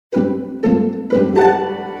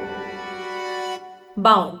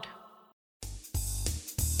Bound.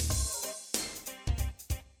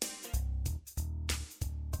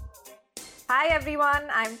 Hi everyone,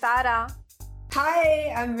 I'm Tara.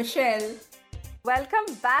 Hi, I'm Michelle.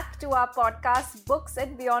 Welcome back to our podcast Books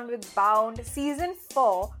and Beyond with Bound, Season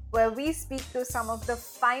 4, where we speak to some of the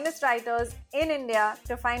finest writers in India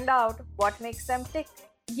to find out what makes them tick.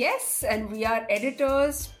 Yes, and we are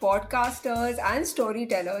editors, podcasters, and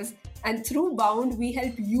storytellers. And through Bound, we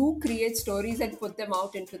help you create stories and put them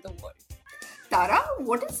out into the world. Tara,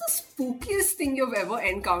 what is the spookiest thing you've ever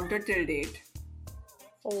encountered till date?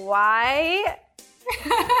 Why?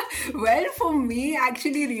 Well, for me,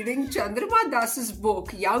 actually reading Chandrima Das's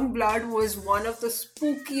book, Young Blood, was one of the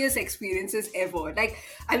spookiest experiences ever.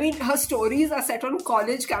 Her stories are set on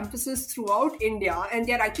college campuses throughout India and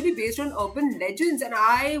they're actually based on urban legends. And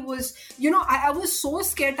I was so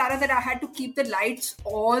scared, Tara, that I had to keep the lights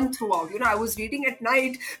on throughout. I was reading at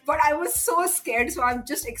night, but I was so scared. So I'm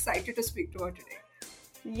just excited to speak to her today.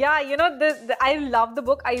 Yeah, I love the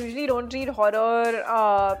book. I usually don't read horror.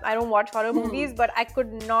 I don't watch horror movies, but I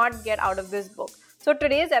could not get out of this book. So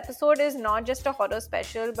today's episode is not just a horror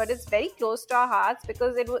special, but it's very close to our hearts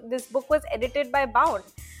because this book was edited by Bound.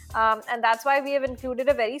 And that's why we have included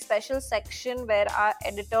a very special section where our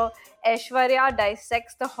editor Aishwarya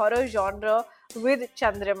dissects the horror genre with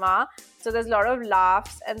Chandrima. So there's a lot of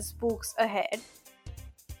laughs and spooks ahead.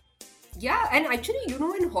 Yeah, and actually,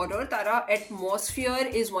 in horror, Tara, atmosphere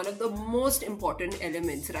is one of the most important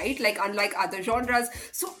elements, right? Like, unlike other genres.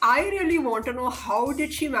 So, I really want to know, how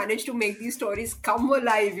did she manage to make these stories come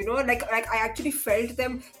alive? Like I actually felt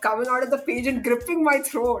them coming out of the page and gripping my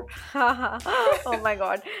throat. Oh my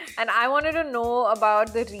god. And I wanted to know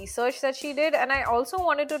about the research that she did, and I also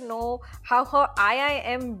wanted to know how her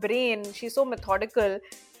IIM brain, she's so methodical,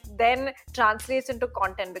 then translates into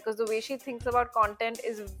content, because the way she thinks about content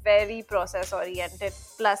is very process oriented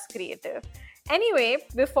plus creative. Anyway,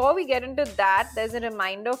 before we get into that, there's a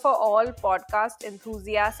reminder for all podcast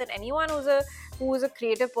enthusiasts and anyone who's a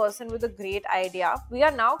creative person with a great idea. We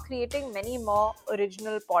are now creating many more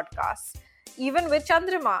original podcasts, even with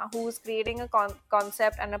Chandrima, who's creating a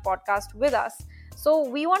concept and a podcast with us. So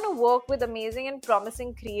we want to work with amazing and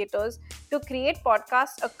promising creators to create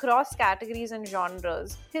podcasts across categories and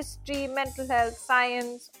genres: history, mental health,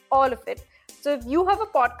 science, all of it. So if you have a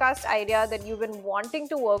podcast idea that you've been wanting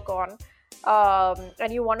to work on,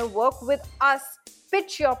 and you want to work with us,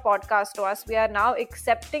 pitch your podcast to us. We are now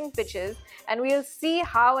accepting pitches, and we'll see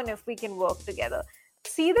how and if we can work together.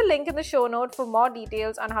 See the link in the show note for more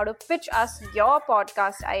details on how to pitch us your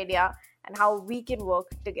podcast idea and how we can work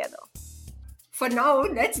together. For now,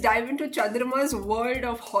 let's dive into Chandrima's world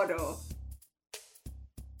of horror.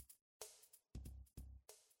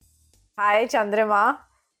 Hi, Chandrima.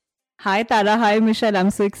 Hi Tara, hi Michelle. I'm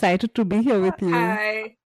so excited to be here with you.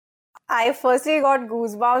 Hi. I firstly got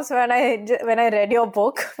goosebumps when I read your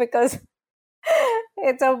book because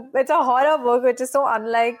it's a horror book, which is so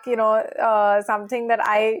unlike something that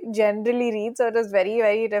I generally read. So it was very,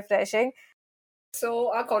 very refreshing.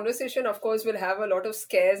 So our conversation, of course, will have a lot of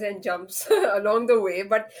scares and jumps along the way.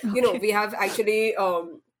 But, we have actually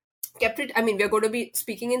kept it. I mean, we're going to be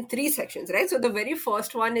speaking in 3 sections, right? So the very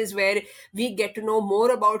first one is where we get to know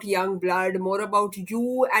more about Young Blood, more about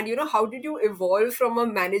you, and, how did you evolve from a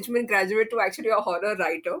management graduate to actually a horror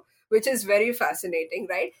writer, which is very fascinating,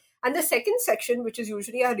 right? And the second section, which is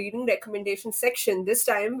usually our reading recommendation section, this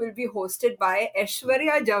time will be hosted by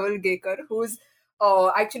Aishwarya Javalgekar, who's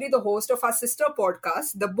actually the host of our sister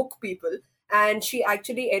podcast, The Book People. And she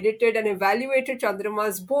actually edited and evaluated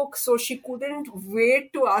Chandrima's book, so she couldn't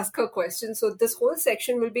wait to ask her questions. So this whole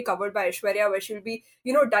section will be covered by Aishwarya, where she'll be,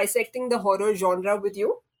 dissecting the horror genre with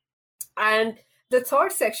you. And the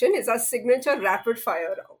third section is our signature rapid fire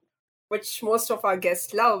round, which most of our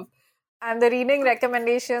guests love. And the reading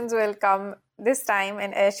recommendations will come this time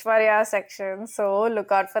in Aishwarya section, so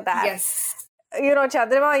look out for that. Yes.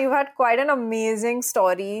 Chandrima, you've had quite an amazing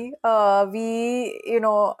story. You've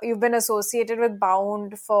been associated with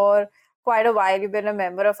Bound for quite a while. You've been a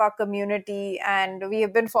member of our community, and we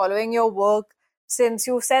have been following your work since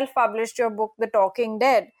you self-published your book, The Talking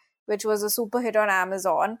Dead, which was a super hit on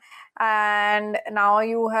Amazon. And now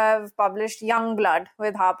you have published Young Blood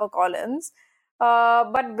with HarperCollins.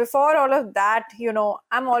 But before all of that,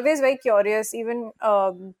 I'm always very curious, even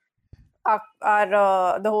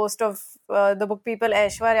the host of the Book People,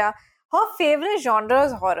 Aishwarya, her favorite genre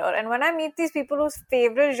is horror. And when I meet these people whose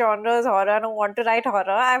favorite genre is horror and who want to write horror,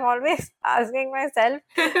 I'm always asking myself,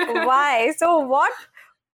 why? So what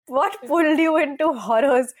pulled you into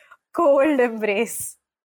horror's cold embrace?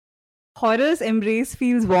 Horror's embrace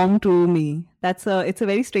feels warm to me. It's a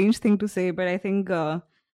very strange thing to say, but I think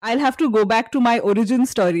I'll have to go back to my origin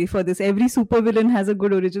story for this. Every supervillain has a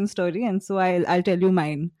good origin story, and so I'll tell you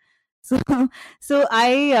mine. So so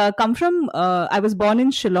I come from I was born in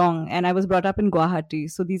Shillong and I was brought up in Guwahati.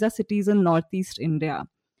 So these are cities in northeast India.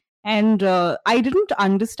 And I didn't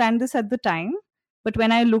understand this at the time. But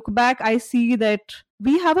when I look back, I see that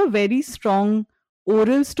we have a very strong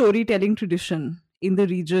oral storytelling tradition in the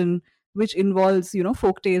region, which involves,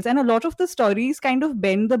 folk tales. And a lot of the stories kind of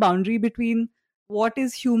bend the boundary between what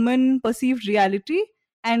is human perceived reality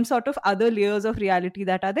and sort of other layers of reality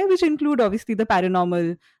that are there, which include obviously the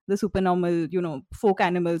paranormal, the supernormal, folk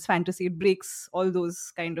animals, fantasy. It breaks all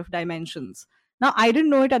those kind of dimensions. Now, I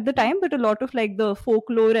didn't know it at the time, but a lot of like the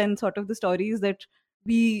folklore and sort of the stories that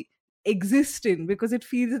we exist in, because it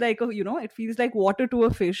feels like it feels like water to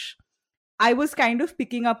a fish. I was kind of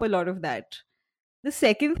picking up a lot of that. The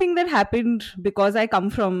second thing that happened, because I come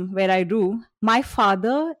from where I do, my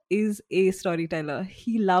father is a storyteller.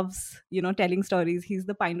 He loves, telling stories. He's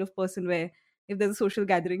the kind of person where if there's a social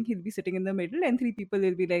gathering, he'll be sitting in the middle and three people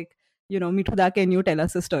will be like, Mithuda, can you tell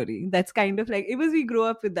us a story? That's kind of like, it was, we grew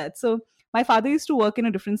up with that. So my father used to work in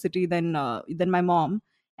a different city than my mom,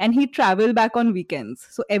 and he'd travel back on weekends.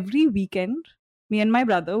 So every weekend, me and my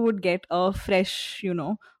brother would get a fresh,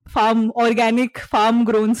 organic, farm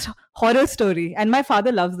grown horror story. And my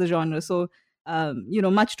father loves the genre. So,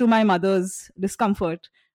 much to my mother's discomfort,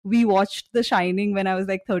 we watched The Shining when I was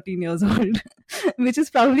like 13 years old, which is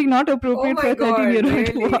probably not Oh appropriate for my a god, 13-year-old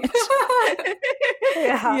to really? watch.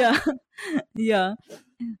 Yeah. Yeah. Yeah.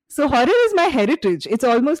 So horror is my heritage. It's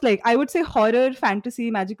almost like I would say horror,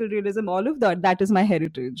 fantasy, magical realism, all of that is my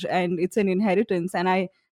heritage, and it's an inheritance. And I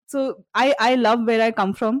love where I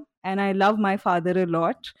come from, and I love my father a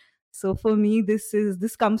lot. So for me,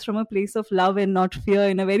 this comes from a place of love and not fear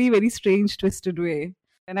in a very, very strange, twisted way.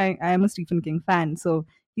 And I am a Stephen King fan. So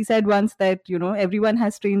he said once that, everyone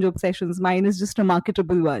has strange obsessions. Mine is just a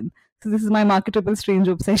marketable one. So this is my marketable strange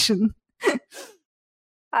obsession.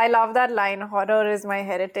 I love that line. Horror is my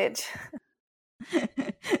heritage.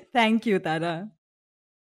 Thank you, Tara.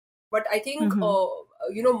 But I think,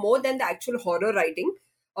 more than the actual horror writing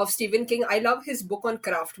of Stephen King, I love his book on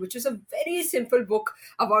craft, which is a very simple book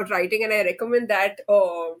about writing, and I recommend that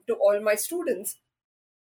to all my students.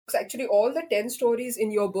 Actually, all the 10 stories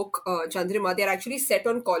in your book, Chandrima, they're actually set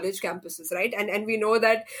on college campuses, right? And we know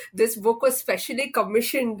that this book was specially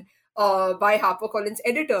commissioned by HarperCollins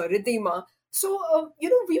editor Ridhima. So, we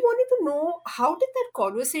wanted to know, how did that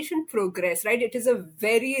conversation progress, right? It is a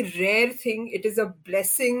very rare thing. It is a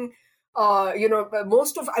blessing.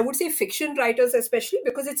 Most of, I would say, fiction writers, especially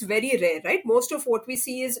because it's very rare, right? Most of what we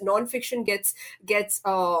see is non-fiction gets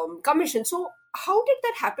commissioned. So how did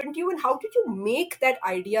that happen to you, and how did you make that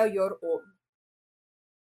idea your own?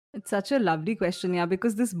 It's such a lovely question, yeah,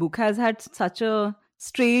 because this book has had such a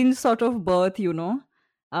strange sort of birth,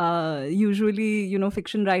 Usually,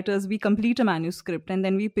 fiction writers, we complete a manuscript and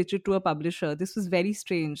then we pitch it to a publisher. This was very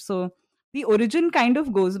strange. So the origin kind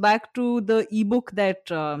of goes back to the ebook that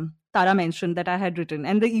Tara mentioned that I had written.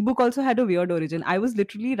 And the ebook also had a weird origin. I was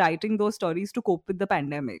literally writing those stories to cope with the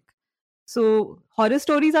pandemic. So horror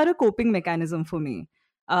stories are a coping mechanism for me.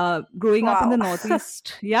 Growing up in the Wow.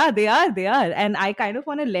 Northeast, yeah, they are. And I kind of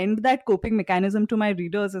want to lend that coping mechanism to my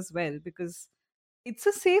readers as well, because it's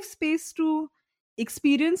a safe space to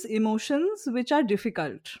experience emotions which are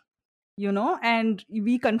difficult, and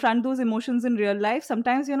we confront those emotions in real life.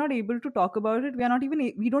 Sometimes we're not able to talk about it.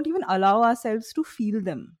 We don't even allow ourselves to feel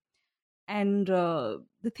them. And the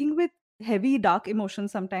thing with heavy, dark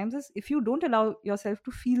emotions sometimes is if you don't allow yourself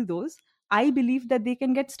to feel those, I believe that they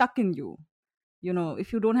can get stuck in you,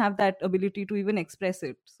 if you don't have that ability to even express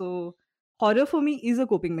it. So horror for me is a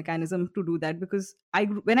coping mechanism to do that, because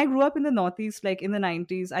when I grew up in the Northeast, like in the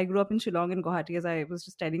 90s, I grew up in Shillong and Guwahati, as I was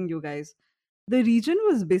just telling you guys. The region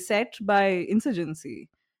was beset by insurgency.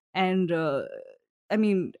 And I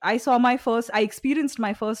experienced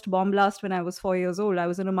my first bomb blast when I was 4 years old. I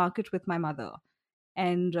was in a market with my mother,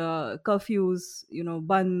 and curfews,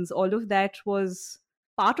 buns, all of that was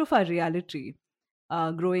part of our reality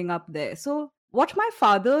growing up there. So what my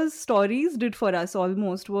father's stories did for us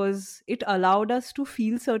almost was it allowed us to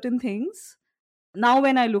feel certain things. Now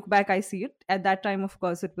when I look back, I see it. At that time, of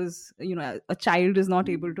course, it was, a child is not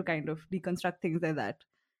able to kind of deconstruct things like that.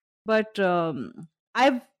 But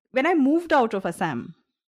I've when I moved out of Assam,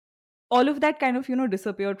 all of that kind of,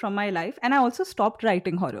 disappeared from my life. And I also stopped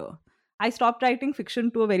writing horror. I stopped writing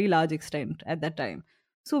fiction to a very large extent at that time.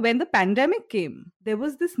 So when the pandemic came, there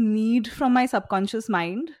was this need from my subconscious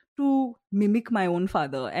mind to mimic my own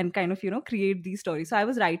father and kind of, create these stories. So I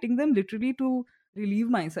was writing them literally to relieve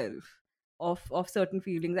myself of certain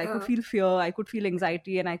feelings. I could Uh, feel fear, I could feel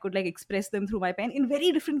anxiety, and I could like express them through my pen in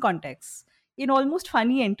very different contexts, in almost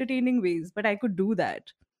funny, entertaining ways. But I could do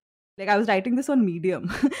that. Like I was writing this on Medium,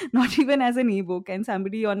 not even as an ebook. And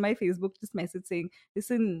somebody on my Facebook just messaged saying,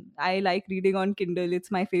 "Listen, I like reading on Kindle. It's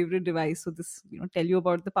my favorite device. So this, tell you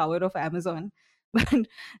about the power of Amazon." But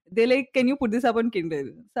they're like, "Can you put this up on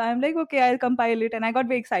Kindle?" So I'm like, "Okay, I'll compile it." And I got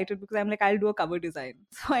very excited because I'm like, "I'll do a cover design."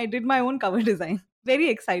 So I did my own cover design. Very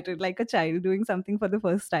excited, like a child doing something for the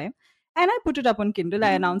first time. And I put it up on Kindle.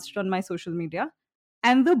 I announced it on my social media.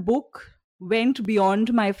 And the book went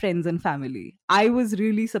beyond my friends and family. I was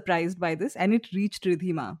really surprised by this, and it reached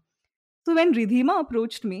Ridhima. So when Ridhima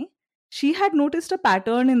approached me, she had noticed a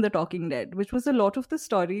pattern in the Talking Dead, which was a lot of the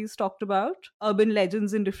stories talked about urban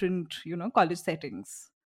legends in different, college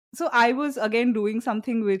settings. So I was again doing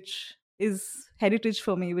something which is heritage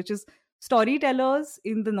for me, which is storytellers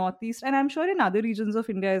in the Northeast, and I'm sure in other regions of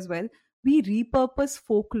India as well. We repurpose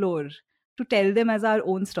folklore to tell them as our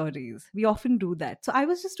own stories. We often do that. So I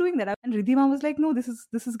was just doing that. And Ridhima was like, "No, this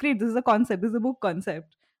is great. This is a concept. This is a book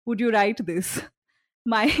concept. Would you write this?"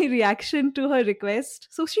 My reaction to her request,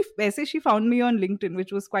 so she found me on LinkedIn,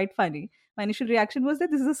 which was quite funny. My initial reaction was that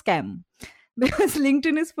this is a scam because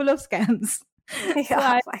LinkedIn is full of scams. So Yeah,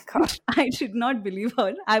 I oh my God. I did not believe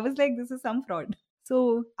her. I was like, this is some fraud.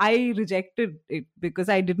 So I rejected it because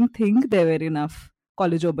I didn't think there were enough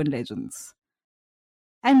college urban legends.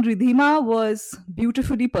 And Ridhima was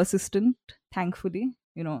beautifully persistent, thankfully,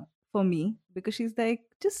 for me, because she's like,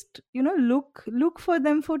 just, look for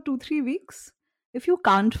them for 2-3 weeks. If you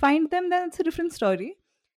can't find them, then it's a different story.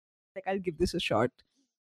 Like, I'll give this a shot.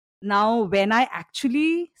 Now, when I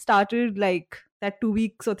actually started like that 2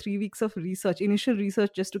 weeks or 3 weeks of research, initial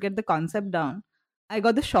research just to get the concept down, I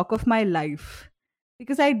got the shock of my life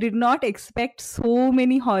because I did not expect so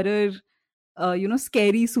many horror,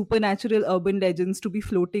 scary supernatural urban legends to be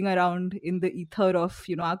floating around in the ether of,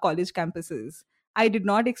 our college campuses. I did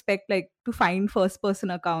not expect like to find first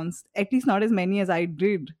person accounts, at least not as many as I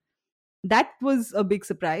did. That was a big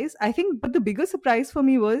surprise, I think. But the bigger surprise for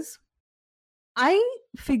me was I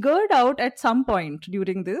figured out at some point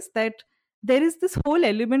during this that there is this whole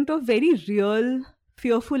element of very real,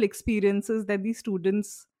 fearful experiences that these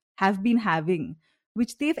students have been having,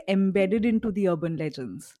 which they've embedded into the urban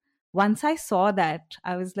legends. Once I saw that,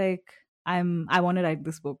 I was like, I want to write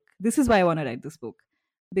this book. This is why I want to write this book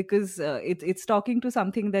because it's talking to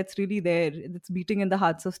something that's really there, that's beating in the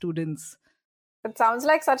hearts of students. It sounds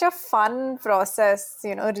like such a fun process,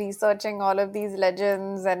 researching all of these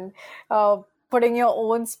legends and putting your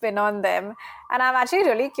own spin on them. And I'm actually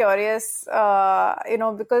really curious,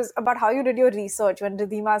 because about how you did your research when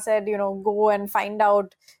Ridhima said, go and find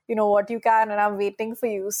out, what you can, and I'm waiting for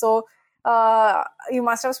you. So you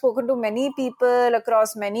must have spoken to many people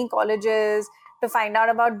across many colleges to find out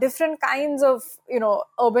about different kinds of,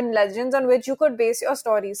 urban legends on which you could base your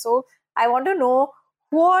story. So I want to know,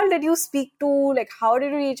 who all did you speak to? Like, how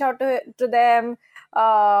did you reach out to them?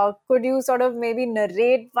 Could you sort of maybe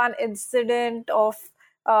narrate one incident of,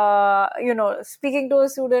 speaking to a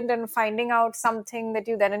student and finding out something that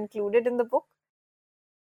you then included in the book?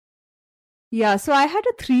 Yeah, so I had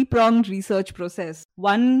a three-pronged research process.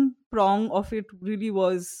 One prong of it really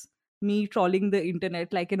was me trawling the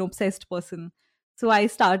internet like an obsessed person. So I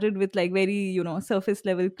started with like very, surface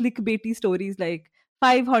level clickbaity stories like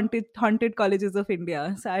 5 haunted colleges of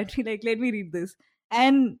India. So I'd be like, let me read this.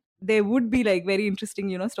 And there would be like very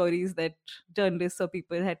interesting, stories that journalists or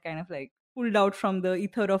people had kind of like pulled out from the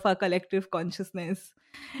ether of our collective consciousness.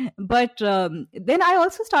 But then I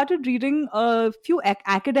also started reading a few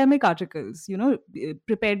academic articles,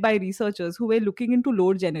 prepared by researchers who were looking into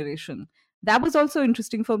load generation. That was also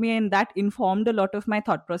interesting for me, and that informed a lot of my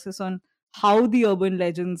thought process on how the urban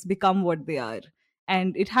legends become what they are.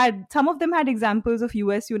 And it had, some of them had examples of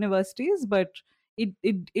US universities, but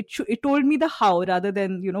it told me the how rather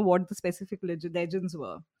than, what the specific legends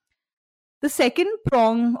were. The second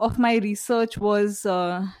prong of my research was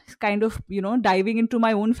kind of, diving into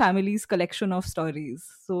my own family's collection of stories.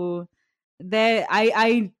 So there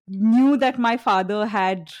I knew that my father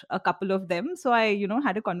had a couple of them, so I,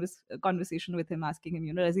 had a conversation with him, asking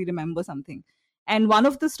him, does he remember something. And one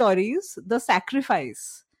of the stories, the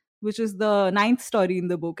sacrifice, which is the ninth story in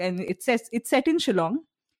the book, and it's set in Shillong.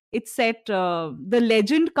 It's set, the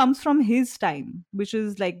legend comes from his time, which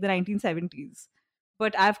is like the 1970s,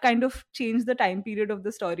 but I've kind of changed the time period of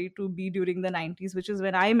the story to be during the 90s, which is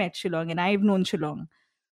when I met Shillong and I've known Shillong.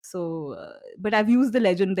 So, but I've used the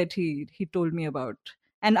legend that he told me about.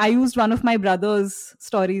 And I used one of my brother's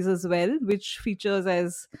stories as well, which features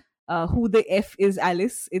as Who the F is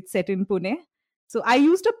Alice? It's set in Pune. So I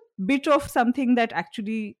used a bit of something that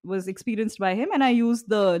actually was experienced by him, and I used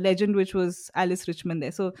the legend, which was Alice Richmond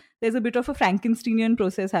there. So there's a bit of a Frankensteinian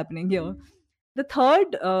process happening here. The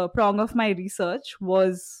third prong of my research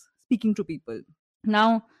was speaking to people.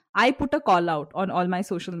 Now, I put a call out on all my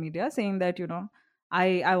social media saying that,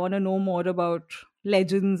 I want to know more about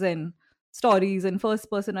legends and stories and first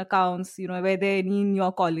person accounts, were there any in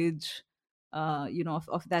your college,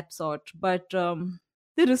 of that sort. But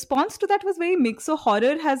the response to that was very mixed. So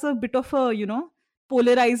horror has a bit of a,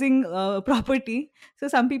 polarizing property. So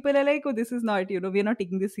some people are like, oh, this is not, we're not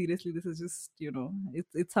taking this seriously. This is just,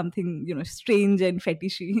 it's something, strange and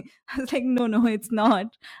fetishy. I was like, no, it's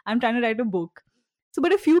not. I'm trying to write a book. So,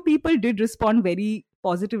 but a few people did respond very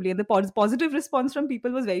positively, and the positive response from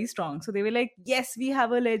people was very strong. So they were like, yes, we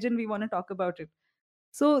have a legend, we want to talk about it.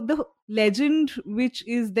 So the legend which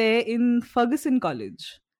is there in Ferguson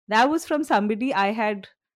College, that was from somebody I had,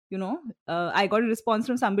 I got a response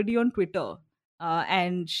from somebody on Twitter.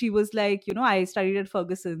 And she was like, I studied at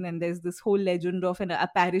Ferguson, and there's this whole legend of an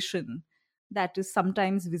apparition that is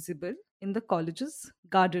sometimes visible in the college's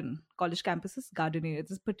garden, college campus's garden area,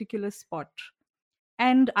 this particular spot.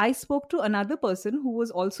 And I spoke to another person who was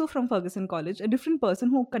also from Ferguson College, a different person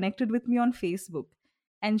who connected with me on Facebook.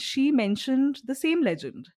 And she mentioned the same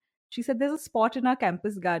legend. She said there's a spot in our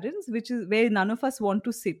campus gardens which is where none of us want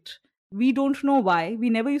to sit. We don't know why. We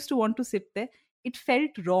never used to want to sit there. It felt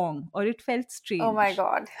wrong or it felt strange. Oh my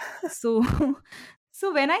God. So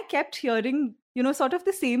so when I kept hearing, sort of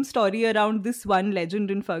the same story around this one legend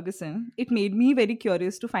in Ferguson, it made me very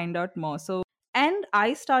curious to find out more. And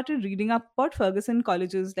I started reading up about Ferguson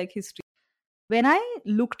College's like history. When I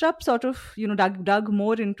looked up, sort of, dug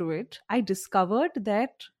more into it, I discovered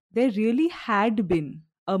that there really had been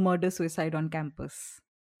a murder suicide on campus.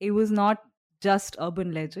 It was not just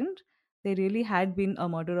urban legend. There really had been a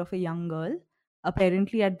murder of a young girl,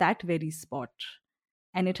 apparently at that very spot.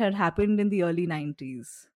 And it had happened in the early 90s.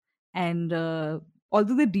 And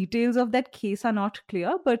although the details of that case are not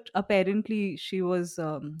clear, but apparently she was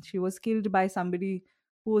killed by somebody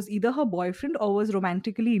who was either her boyfriend or was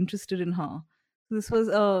romantically interested in her. This was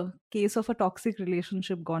a case of a toxic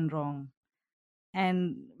relationship gone wrong.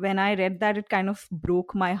 And when I read that, it kind of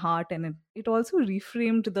broke my heart, and it also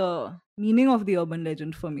reframed the meaning of the urban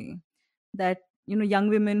legend for me. That, young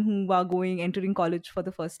women who are entering college for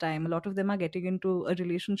the first time, a lot of them are getting into a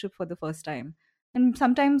relationship for the first time. And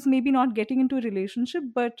sometimes maybe not getting into a relationship,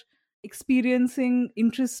 but experiencing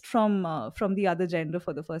interest from the other gender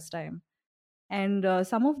for the first time. And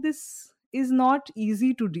some of this is not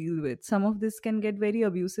easy to deal with. Some of this can get very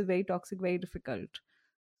abusive, very toxic, very difficult.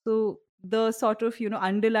 So the sort of,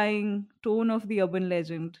 underlying tone of the urban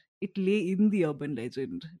legend, it lay in the urban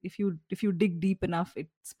legend. If you dig deep enough, it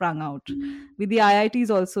sprung out. With the IITs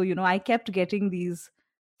also, I kept getting these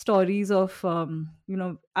stories of IIT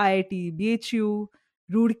BHU,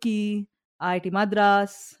 Roorkee, IIT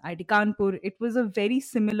Madras, IIT Kanpur. It was a very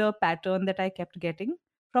similar pattern that I kept getting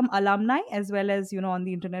from alumni, as well as, on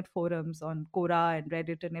the internet forums on Quora and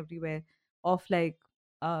Reddit and everywhere, of like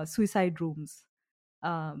suicide rooms,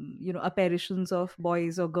 apparitions of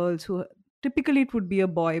boys or girls who, typically it would be a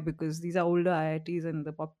boy, because these are older IITs, and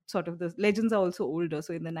sort of the legends are also older.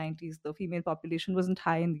 So in the 90s, the female population wasn't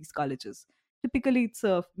high in these colleges. Typically, it's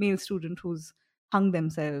a male student who's hung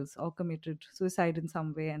themselves or committed suicide in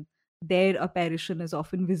some way, and their apparition is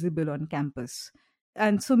often visible on campus.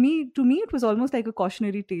 And so to me, it was almost like a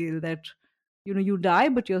cautionary tale that, you die,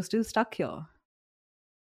 but you're still stuck here.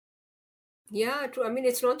 Yeah, true. I mean,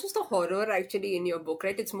 it's not just the horror actually in your book,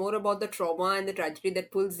 right? It's more about the trauma and the tragedy that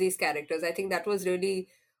pulls these characters. I think that was really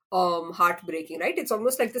heartbreaking, right? It's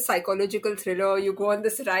almost like the psychological thriller. You go on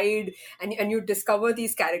this ride and you discover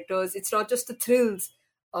these characters. It's not just the thrills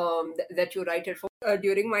that you write it for.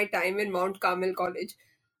 During my time in Mount Carmel College,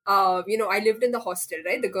 I lived in the hostel,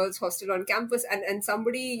 right? The girls' hostel on campus, and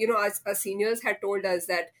somebody, as seniors had told us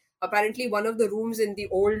that apparently one of the rooms in the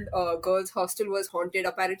old girls' hostel was haunted.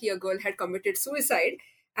 Apparently, a girl had committed suicide,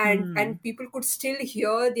 and people could still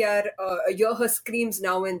hear her screams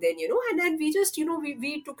now and then, and then we just,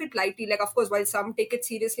 we took it lightly. Like, of course, while some take it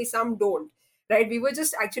seriously, some don't. Right, we were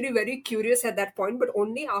just actually very curious at that point, but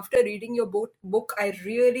only after reading your book, I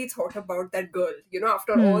really thought about that girl.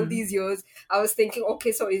 After all these years, I was thinking,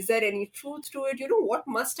 okay, so is there any truth to it? What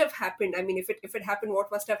must have happened? I mean, if it happened, what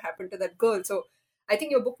must have happened to that girl? So I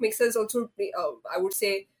think your book makes us also, I would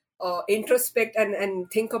say, introspect and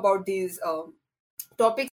think about these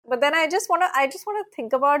topics. But then I just want to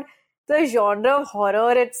think about the genre of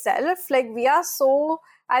horror itself. Like, we are so,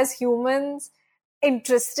 as humans,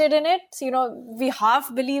 interested in it. We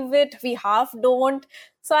half believe it, we half don't.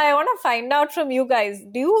 So I want to find out from you guys,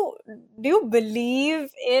 do you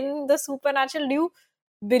believe in the supernatural? Do you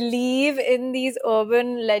believe in these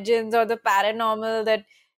urban legends or the paranormal that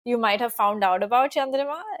you might have found out about,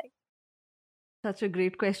 Chandrima? Such a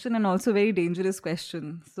great question, and also very dangerous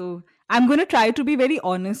question. So I'm going to try to be very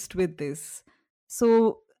honest with this.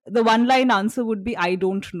 So the one line answer would be I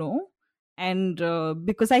don't know. And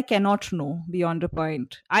because I cannot know beyond a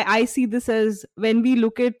point, I see this as when we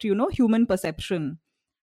look at, human perception,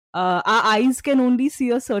 our eyes can only see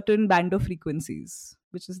a certain band of frequencies,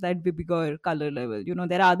 which is that bigger color level.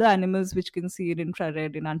 There are other animals which can see in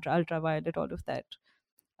infrared, in ultraviolet, all of that.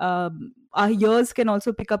 Our ears can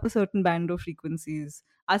also pick up a certain band of frequencies.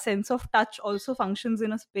 Our sense of touch also functions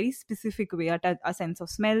in a very specific way. Our sense of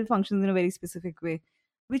smell functions in a very specific way,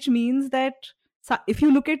 which means that if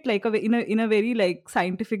you look at like in a very like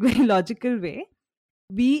scientific, very logical way,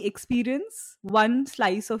 we experience one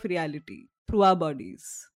slice of reality through our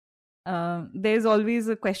bodies. There's always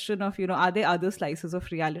a question of, are there other slices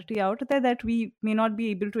of reality out there that we may not be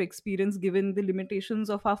able to experience given the limitations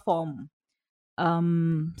of our form?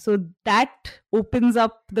 So that opens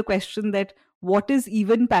up the question that what is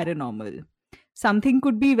even paranormal? Something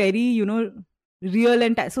could be very, real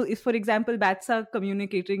and so if, for example, bats are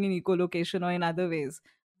communicating in echolocation or in other ways,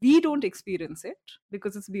 we don't experience it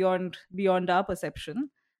because it's beyond our perception,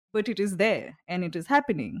 but it is there and it is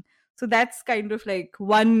happening. So that's kind of like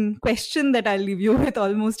one question that I'll leave you with,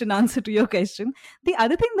 almost an answer to your question. The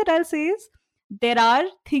other thing that I'll say is there are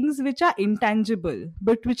things which are intangible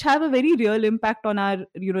but which have a very real impact on our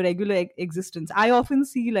regular existence. I often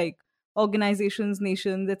see like organizations,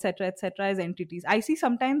 nations, etc., as entities. I see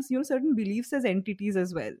sometimes certain beliefs as entities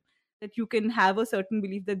as well, that you can have a certain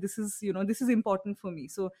belief that this is important for me.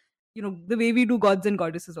 So the way we do gods and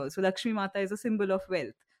goddesses, also Lakshmi Mata is a symbol of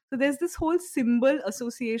wealth. So there's this whole symbol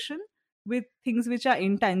association with things which are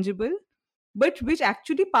intangible but which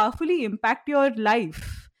actually powerfully impact your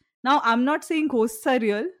life. Now, I'm not saying ghosts are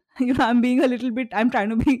real. I'm trying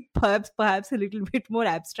to be perhaps a little bit more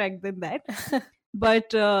abstract than that. But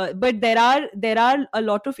there are a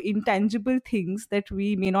lot of intangible things that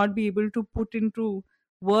we may not be able to put into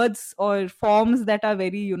words or forms that are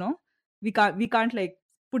very, we can't like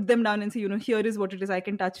put them down and say, here is what it is, I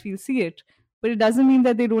can touch, feel, see it. But it doesn't mean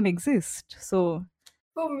that they don't exist. So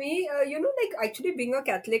For me, like actually being a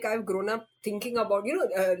Catholic, I've grown up thinking about,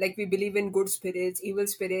 like we believe in good spirits, evil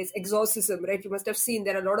spirits, exorcism, right? You must have seen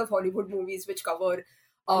there are a lot of Hollywood movies which cover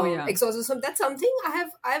yeah. exorcism. That's something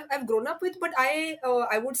I've grown up with, but I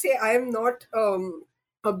would say I am not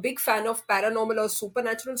a big fan of paranormal or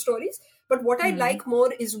supernatural stories. But what I like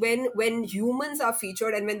more is when humans are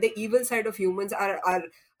featured and when the evil side of humans are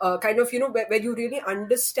kind of where you really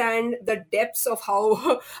understand the depths of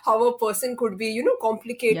how how a person could be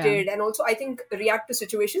complicated, and also I think react to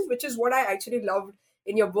situations, which is what I actually loved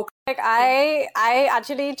in your book. Like, I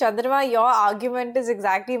actually, Chandrima, your argument is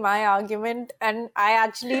exactly my argument, and I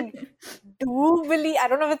actually do believe. I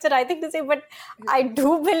don't know if it's the right thing to say, but I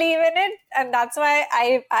do believe in it, and that's why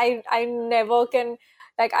I never can,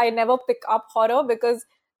 like, I never pick up horror, because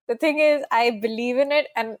the thing is, I believe in it,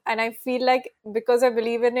 and I feel like because I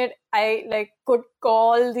believe in it, I like could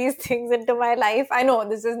call these things into my life. I know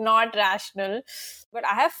this is not rational, but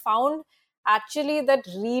I have found actually that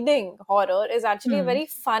reading horror is actually a very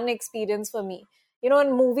fun experience for me. In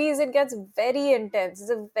movies it gets very intense. It's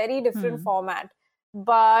a very different format.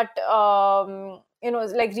 But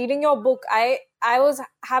like reading your book, I was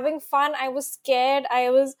having fun, I was scared, I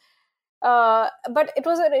was but it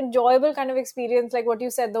was an enjoyable kind of experience, like what you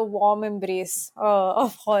said, the warm embrace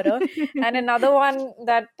of horror. And another one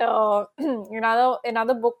that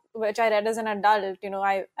another book which I read as an adult,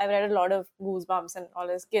 I read a lot of Goosebumps and all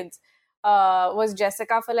as kids, was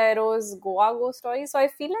Jessica Fallero's Goa Ghost Story. So I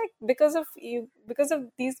feel like because of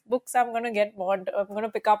these books, I'm gonna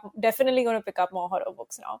definitely gonna pick up more horror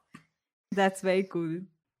books now. That's very cool.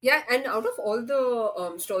 Yeah, and out of all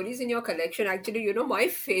the stories in your collection, actually, my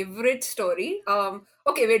favorite story.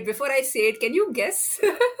 Okay, wait, before I say it, can you guess?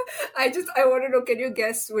 I want to know, can you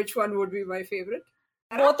guess which one would be my favorite?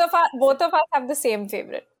 Both of us have the same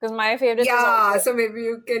favorite, because my favorite is also... so maybe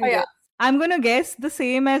you can guess. Yeah. I'm gonna guess the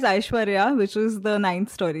same as Aishwarya, which is the 9th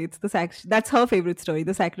story. It's that's her favorite story,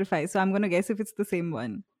 the sacrifice. So I'm gonna guess if it's the same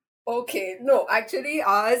one. Okay, no, actually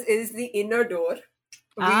ours is The Inner Door.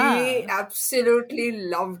 We absolutely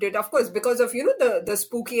loved it, of course, because of the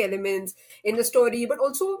spooky elements in the story, but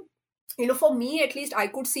also for me at least, I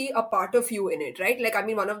could see a part of you in it, right? Like, I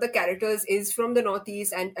mean, one of the characters is from the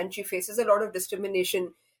Northeast, and she faces a lot of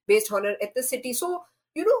discrimination based on her ethnicity. So,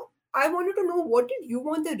 I wanted to know, what did you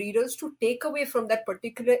want the readers to take away from that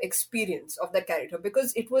particular experience of that character?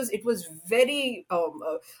 Because it was very,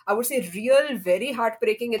 I would say, real, very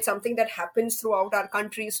heartbreaking. It's something that happens throughout our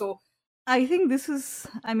country. So, I think this is,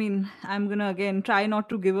 I mean, I'm gonna again try not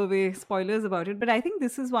to give away spoilers about it, but I think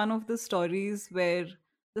this is one of the stories where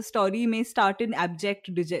the story may start in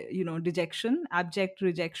abject, dejection, abject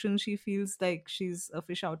rejection. She feels like she's a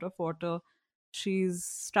fish out of water. She's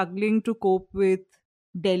struggling to cope with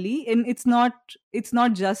Delhi, and it's not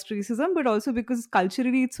just racism, but also because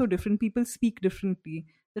culturally it's so different. People speak differently.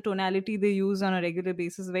 The tonality they use on a regular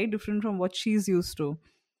basis is very different from what she's used to.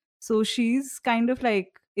 So she's kind of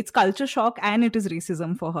like, it's culture shock and it is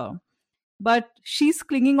racism for her. But she's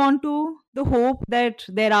clinging on to the hope that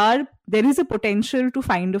there is a potential to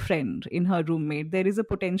find a friend in her roommate. There is a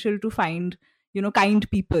potential to find, kind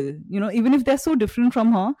people, even if they're so different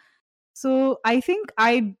from her. So I think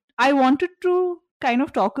I wanted to kind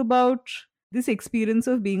of talk about this experience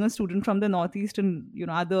of being a student from the Northeast and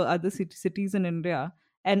other cities in India.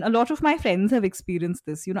 And a lot of my friends have experienced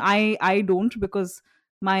this. I don't, because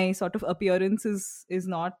my sort of appearance is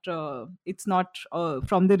not it's not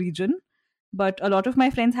from the region, but a lot of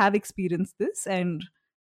my friends have experienced this, and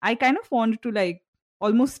I kind of wanted to like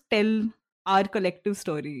almost tell our collective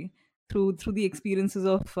story through the experiences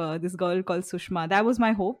of this girl called Sushma. That was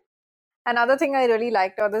my hope. Another thing I really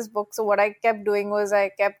liked about this book, so what I kept doing was I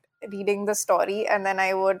kept reading the story, and then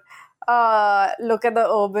I would look at the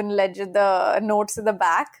urban legend, the notes in the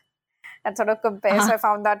back, and sort of compare. So I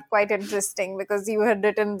found that quite interesting because you had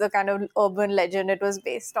written the kind of urban legend it was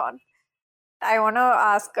based on. I want to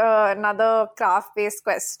ask another craft-based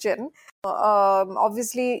question.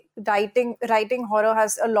 Obviously, writing horror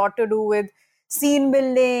has a lot to do with scene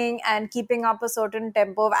building and keeping up a certain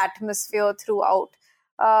tempo of atmosphere throughout.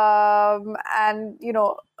 And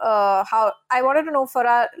how I wanted to know, for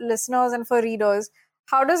our listeners and for readers,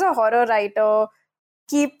 how does a horror writer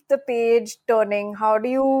keep the page turning? How do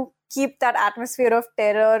you keep that atmosphere of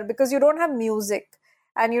terror? Because you don't have music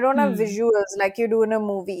and you don't have visuals like you do in a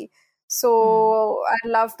movie. So I'd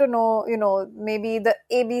love to know, maybe the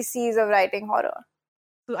ABCs of writing horror.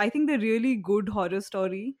 So I think the really good horror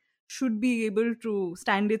story should be able to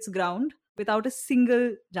stand its ground without a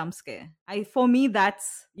single jump scare. For me,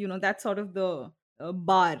 that's sort of the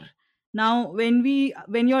bar. Now, when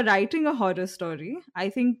you're writing a horror story, I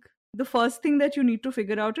think the first thing that you need to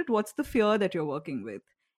figure out is what's the fear that you're working with.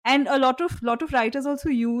 And a lot of writers also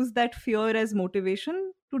use that fear as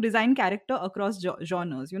motivation to design character across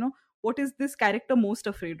genres. What is this character most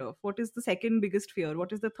afraid of? What is the second biggest fear?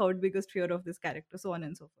 What is the third biggest fear of this character? So on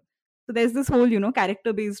and so forth. So there's this whole,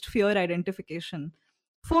 character based fear identification.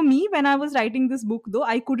 For me, when I was writing this book, though,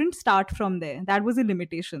 I couldn't start from there. That was a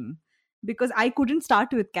limitation because I couldn't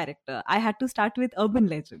start with character. I had to start with urban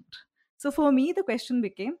legend. So for me, the question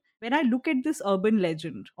became, when I look at this urban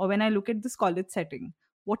legend or when I look at this college setting,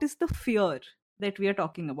 what is the fear that we are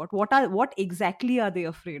talking about? What exactly are they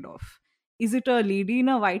afraid of? Is it a lady in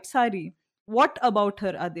a white sari? What about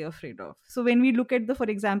her are they afraid of? So when we look at for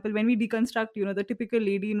example, when we deconstruct, the typical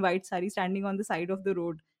lady in white sari standing on the side of the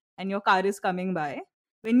road and your car is coming by,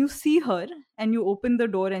 when you see her and you open the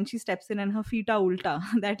door and she steps in and her feet are ulta,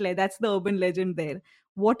 that's the urban legend there.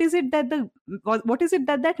 What is it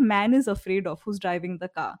that man is afraid of who's driving the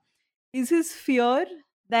car? Is his fear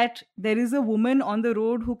that there is a woman on the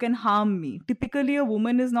road who can harm me? Typically, a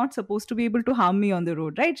woman is not supposed to be able to harm me on the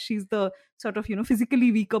road, right? She's the sort of,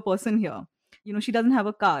 physically weaker person here. She doesn't have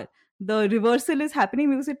a car. The reversal is happening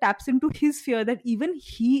because it taps into his fear that even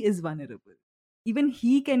he is vulnerable. Even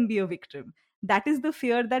he can be a victim. That is the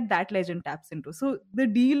fear that legend taps into. So the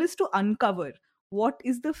deal is to uncover what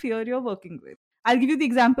is the fear you're working with. I'll give you the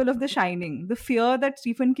example of The Shining. The fear that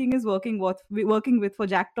Stephen King is working with for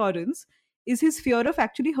Jack Torrance is his fear of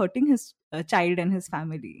actually hurting his child and his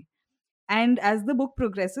family. And as the book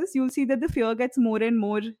progresses, you'll see that the fear gets more and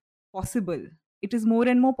more possible. It is more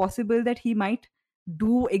and more possible that he might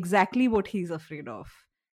do exactly what he's afraid of.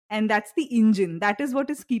 And that's the engine. That is what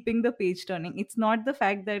is keeping the page turning. It's not the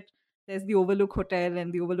fact that there's the Overlook Hotel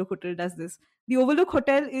and the Overlook Hotel does this. The Overlook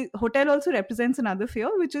Hotel also represents another fear,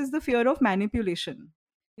 which is the fear of manipulation.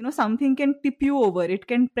 Something can tip you over. It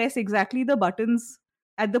can press exactly the buttons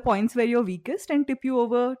at the points where you're weakest and tip you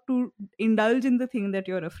over to indulge in the thing that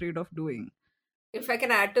you're afraid of doing. If I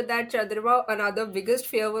can add to that, Chandrima, another biggest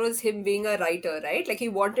fear was him being a writer, right? Like, he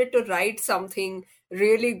wanted to write something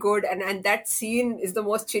really good, and that scene is the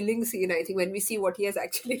most chilling scene, I think, when we see what he has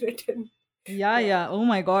actually written. Yeah. Oh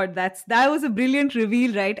my God, that was a brilliant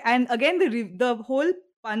reveal, right? And again, the whole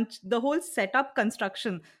punch, the whole setup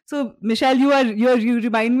construction. So, Michelle, you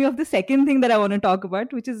remind me of the second thing that I want to talk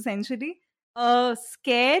about, which is essentially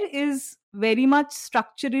scare is very much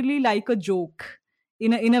structurally like a joke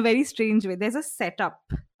in a very strange way. There's a setup,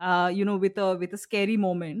 with a scary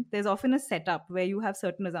moment. There's often a setup where you have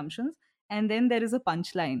certain assumptions, and then there is a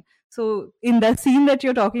punchline. So in the scene that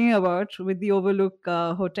you're talking about with the Overlook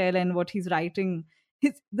Hotel and what he's writing,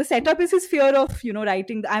 the setup is his fear of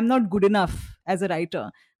writing. I'm not good enough as a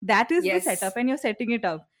writer. That is the setup, Yes. and you're setting it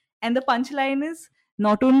up. And the punchline is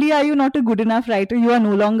not only are you not a good enough writer, you are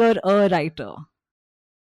no longer a writer.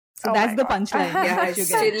 So Oh that's my the god. punchline Yeah, that you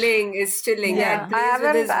it's get. chilling. It's chilling. Yeah, Yeah. it plays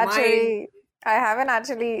with his mind. I haven't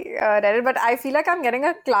actually read it, but I feel like I'm getting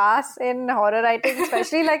a class in horror writing,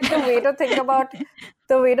 especially like the way to think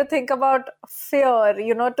about fear,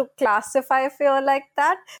 to classify fear like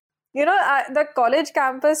that. The college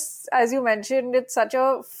campus, as you mentioned, it's such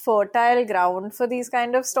a fertile ground for these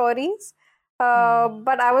kind of stories.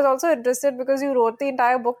 But I was also interested because you wrote the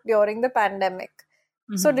entire book during the pandemic.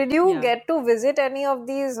 So, did you Yeah. get to visit any of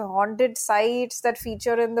these haunted sites that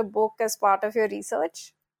feature in the book as part of your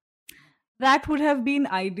research? That would have been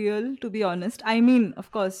ideal, to be honest. I mean,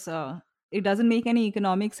 of course, it doesn't make any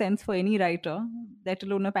economic sense for any writer, let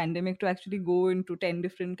alone a pandemic, to actually go into 10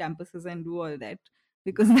 different campuses and do all that,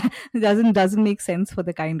 because that doesn't make sense for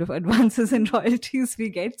the kind of advances and royalties we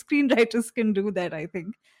get. Screenwriters can do that, I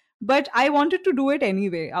think. But I wanted to do it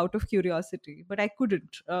anyway out of curiosity, but I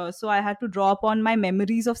couldn't. So I had to draw upon my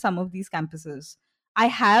memories of some of these campuses. I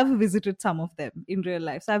have visited some of them in real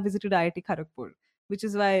life. So I've visited IIT Kharagpur, which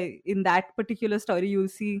is why in that particular story you'll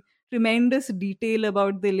see tremendous detail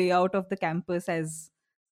about the layout of the campus. As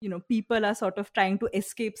people are sort of trying to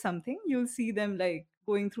escape something, you'll see them like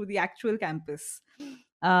going through the actual campus.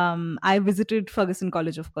 I visited Ferguson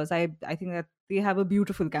College, of course. I think that they have a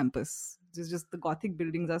beautiful campus. It's just the Gothic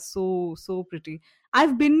buildings are so pretty.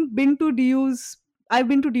 I've been to du's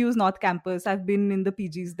North Campus. I've been in the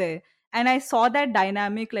PGs there, and I saw that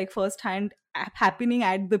dynamic like firsthand happening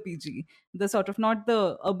at the PG. The sort of, not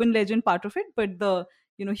the urban legend part of it, but the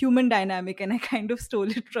human dynamic, and I kind of stole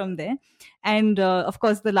it from there. And of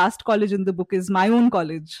course, the last college in the book is my own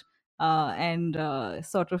college, and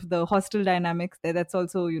sort of the hostel dynamics there. That's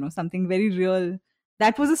also something very real.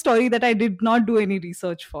 That was a story that I did not do any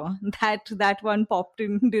research for. That one popped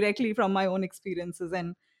in directly from my own experiences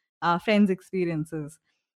and friends' experiences.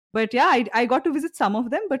 But yeah, I got to visit some of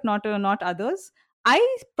them, but not others.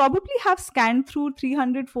 I probably have scanned through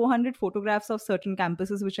 300, 400 photographs of certain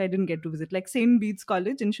campuses which I didn't get to visit, like St. Bede's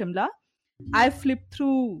College in Shimla. I've flipped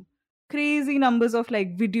through crazy numbers of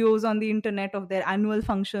like videos on the internet of their annual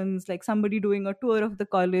functions, like somebody doing a tour of the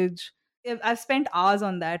college. I've spent hours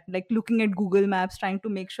on that, like looking at Google Maps, trying to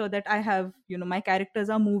make sure that I have, my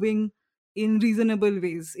characters are moving in reasonable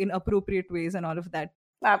ways, in appropriate ways, and all of that.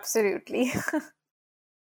 Absolutely.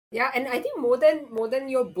 Yeah, and I think more than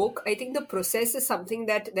your book, I think the process is something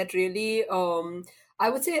that really I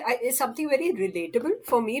would say is something very relatable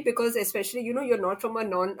for me, because especially you're not from a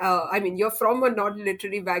non I mean, you're from a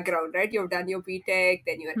non-literary background, right? You've done your BTech,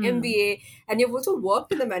 then your Hmm. MBA, and you've also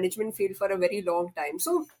worked in the management field for a very long time.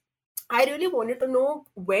 So I really wanted to know,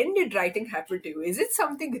 when did writing happen to you? Is it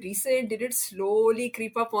something recent? Did it slowly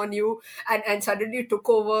creep up on you and suddenly took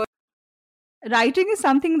over? Writing is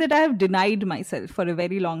something that I have denied myself for a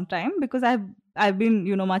very long time, because I've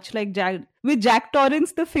been, much like Jack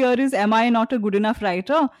Torrance. The fear is, am I not a good enough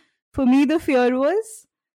writer? For me, the fear was,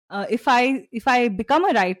 if I become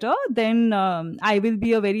a writer, then I will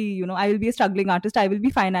be I will be a struggling artist. I will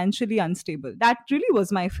be financially unstable. That really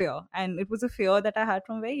was my fear, and it was a fear that I had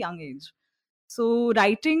from a very young age. So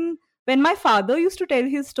writing, when my father used to tell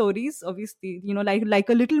his stories, obviously, like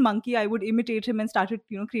a little monkey, I would imitate him and started,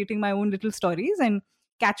 creating my own little stories and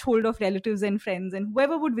catch hold of relatives and friends and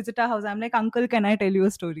whoever would visit our house. I'm like, Uncle, can I tell you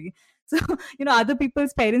a story? So, other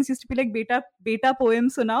people's parents used to be like, beta poem.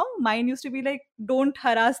 So now mine used to be like, don't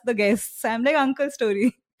harass the guests. I'm like, Uncle,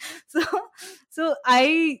 story. So, so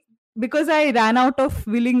because I ran out of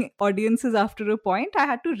willing audiences after a point, I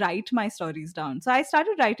had to write my stories down. So I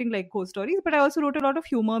started writing like ghost stories, but I also wrote a lot of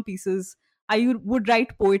humor pieces. Would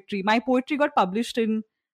write poetry. My poetry got published in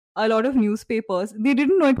a lot of newspapers. They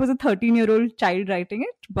didn't know it was a 13-year-old child writing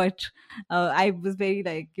it, but I was very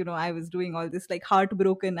like, I was doing all this like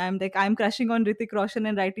heartbroken. I'm like, I'm crushing on Ritik Roshan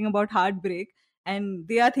and writing about heartbreak. And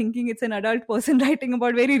they are thinking it's an adult person writing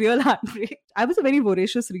about very real heartbreak. I was a very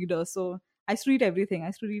voracious reader. So I used to read everything. I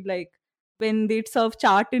used to read like when they'd serve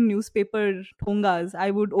chart in newspaper thongas,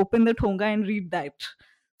 I would open the thonga and read that.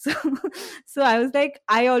 So so I was like,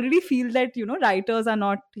 I already feel that, writers are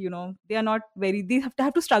not, they are not very, they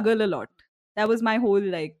have to struggle a lot. That was my whole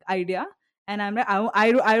like idea. And I'm like,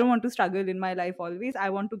 I don't want to struggle in my life always. I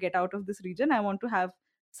want to get out of this region. I want to have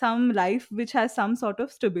some life which has some sort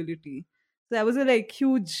of stability. So that was a like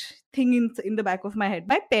huge thing in the back of my head.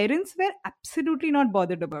 My parents were absolutely not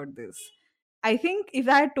bothered about this. I think if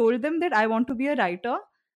I had told them that I want to be a writer,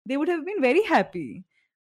 they would have been very happy.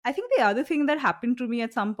 I think the other thing that happened to me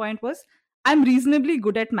at some point was I'm reasonably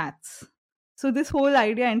good at maths. So this whole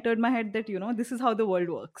idea entered my head that, this is how the world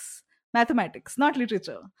works. Mathematics, not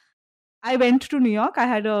literature. I went to New York.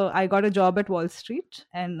 I got a job at Wall Street,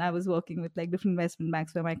 and I was working with like different investment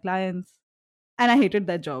banks for my clients. And I hated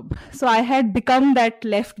that job. So I had become that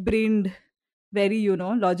left-brained, very,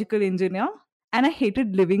 logical engineer. And I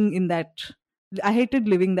hated living in that. I hated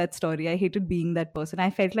living that story. I hated being that person. I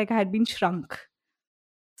felt like I had been shrunk.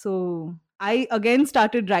 So I again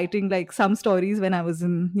started writing like some stories when I was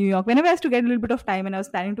in New York. Whenever I used to get a little bit of time and I was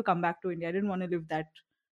planning to come back to India, I didn't want to live that,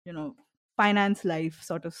 you know, finance life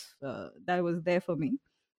sort of that was there for me.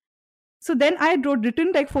 So then I had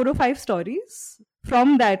written like 4 or 5 stories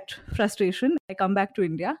from that frustration. I come back to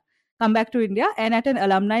India, and at an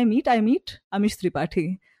alumni meet, I meet Amish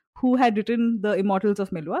Tripathi, who had written The Immortals of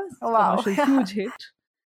Milwa, Wow. commercial huge hit.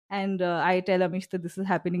 And I tell Amish that this is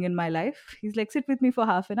happening in my life. He's like, sit with me for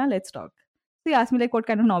half an hour, let's talk. So he asked me like, what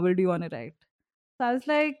kind of novel do you want to write? So I was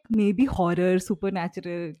like, maybe horror,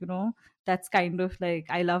 supernatural, that's kind of like,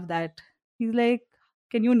 I love that. He's like,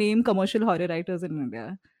 can you name commercial horror writers in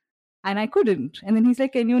India? And I couldn't. And then he's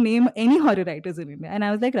like, can you name any horror writers in India? And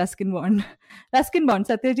I was like, Ruskin Bond, Ruskin Bond,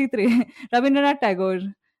 Satyajit Ray, Rabindranath Tagore,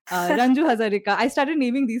 Ranju Hazarika. I started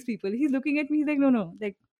naming these people. He's looking at me, he's like, no,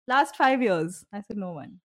 like last 5 years. I said, no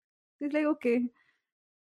one. He's like, okay.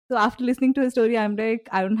 So after listening to his story, I'm like,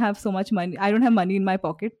 I don't have so much money. I don't have money in my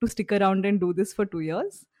pocket to stick around and do this for 2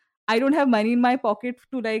 years. I don't have money in my pocket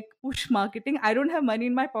to like push marketing. I don't have money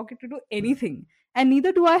in my pocket to do anything. And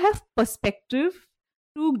neither do I have perspective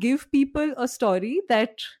to give people a story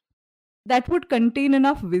that would contain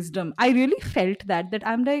enough wisdom. I really felt that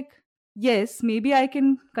I'm like, yes, maybe I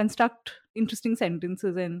can construct interesting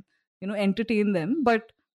sentences and entertain them,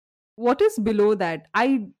 but what is below that?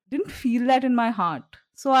 I didn't feel that in my heart.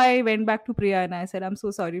 So I went back to Priya and I said, I'm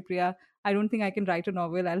so sorry, Priya. I don't think I can write a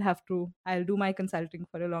novel. I'll do my consulting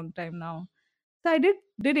for a long time now. So I did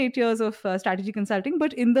 8 years of strategy consulting,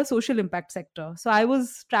 but in the social impact sector. So I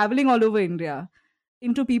was traveling all over India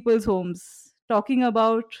into people's homes, talking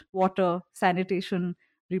about water, sanitation,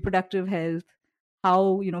 reproductive health,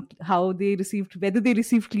 how they received, whether they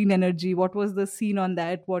received clean energy, what was the scene on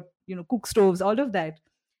that, what, cook stoves, all of that.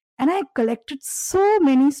 And I collected so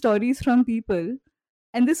many stories from people.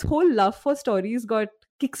 And this whole love for stories got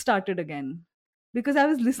kickstarted again because I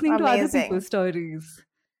was listening to other Amazing. people's stories.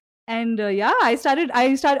 And I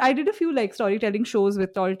did a few like storytelling shows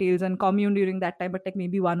with Tall Tales and Commune during that time, but like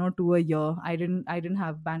maybe 1 or 2 a year. I didn't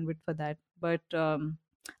have bandwidth for that. But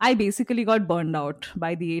I basically got burned out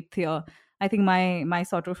by the 8th year. I think my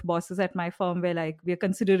sort of bosses at my firm were like, we're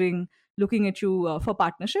considering looking at you for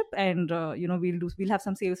partnership, and we'll have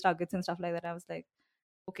some sales targets and stuff like that. I was like,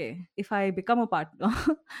 okay, if I become a partner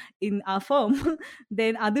in our firm,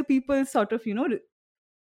 then other people sort of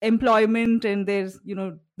employment and there's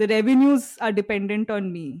the revenues are dependent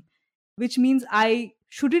on me, which means I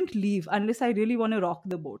shouldn't leave unless I really want to rock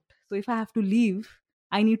the boat. So if I have to leave,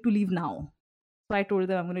 I need to leave now. So I told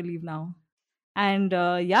them I'm going to leave now. And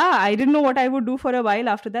I didn't know what I would do for a while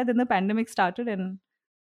after that. Then the pandemic started and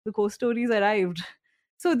the ghost stories arrived.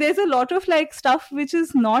 So there's a lot of like stuff which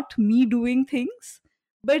is not me doing things,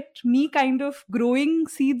 but me kind of growing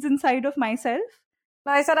seeds inside of myself.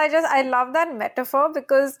 No, I love that metaphor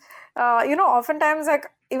because, oftentimes like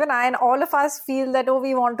even I and all of us feel that, oh,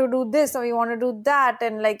 we want to do this or we want to do that.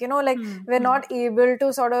 And we're not able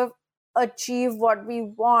to sort of achieve what we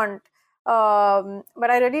want. But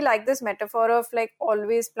I really like this metaphor of like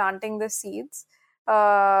always planting the seeds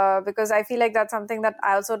because I feel like that's something that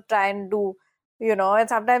I also try and do, and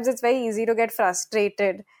sometimes it's very easy to get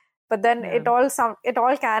frustrated, but then it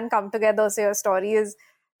all can come together. So your story is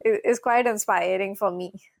quite inspiring for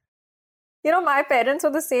me. My parents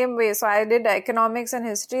were the same way. So I did economics and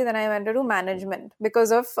history. Then I went to do management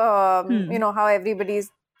because of, how everybody's,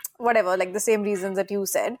 whatever, like the same reasons that you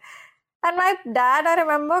said. And my dad, I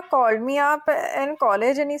remember, called me up in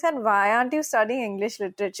college and he said, why aren't you studying English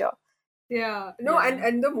literature? Yeah, no,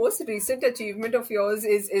 and the most recent achievement of yours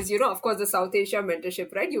is of course, the South Asia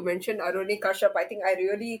mentorship, right? You mentioned Aruni Kashyap. I think I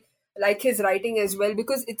really like his writing as well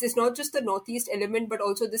because it is not just the Northeast element, but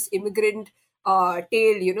also this immigrant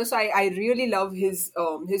tale, so I really love his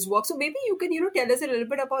work. So maybe you can tell us a little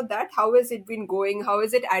bit about that. How has it been going? How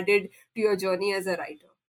has it added to your journey as a writer?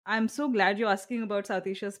 I'm so glad you're asking about South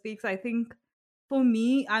Asia Speaks. I think for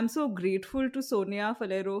me, I'm so grateful to Sonia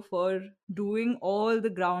Falero for doing all the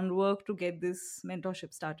groundwork to get this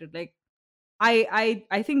mentorship started. Like,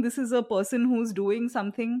 I think this is a person who's doing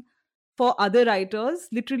something for other writers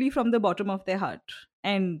literally from the bottom of their heart,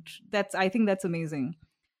 and I think that's amazing.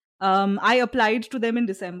 I applied to them in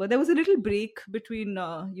December. There was a little break between,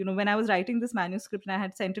 when I was writing this manuscript and I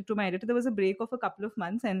had sent it to my editor. There was a break of a couple of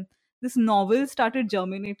months, and this novel started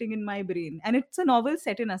germinating in my brain. And it's a novel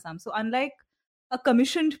set in Assam. So, unlike a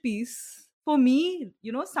commissioned piece, for me,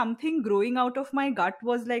 something growing out of my gut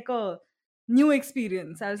was like a new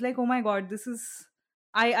experience. I was like, oh my God, this is.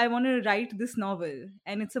 I want to write this novel,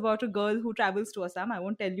 and it's about a girl who travels to Assam. I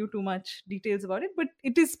won't tell you too much details about it, but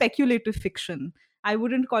it is speculative fiction. I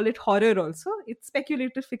wouldn't call it horror also. It's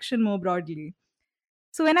speculative fiction more broadly.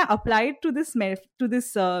 So when I applied to this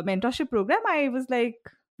mentorship program, I was like,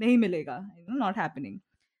 nahi milega, not happening.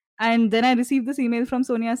 And then I received this email from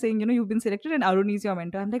Sonia saying, you've been selected and Aruni is your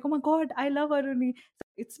mentor. I'm like, oh my God, I love Aruni. So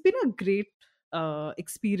it's been a great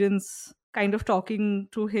experience kind of talking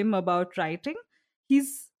to him about writing.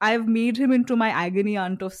 I've made him into my agony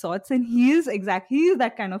aunt of sorts, and he is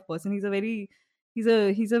that kind of person. He's a very,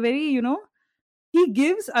 he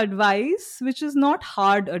gives advice which is not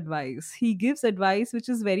hard advice. He gives advice which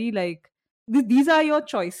is very like, these are your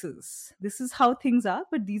choices. This is how things are,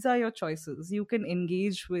 but these are your choices. You can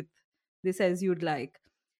engage with this as you'd like.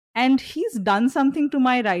 And he's done something to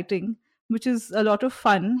my writing, which is a lot of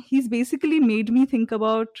fun. He's basically made me think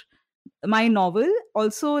about my novel.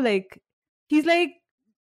 Also, like, he's like,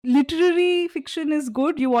 literary fiction is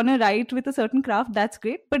good. You want to write with a certain craft, that's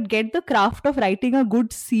great, but get the craft of writing a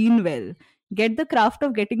good scene well. Get the craft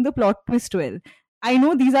of getting the plot twist well. I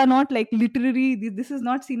know these are not like literary, this is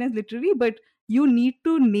not seen as literary, but you need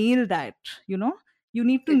to nail that, you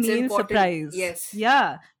need to It's nail important. surprise. Yes.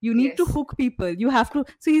 Yeah, you need to hook people. You have to.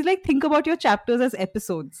 So he's like, think about your chapters as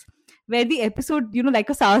episodes, where the episode, like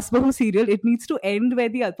a Saas Bahu serial, it needs to end where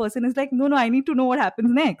the other person is like, no, I need to know what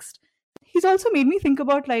happens next. He's also made me think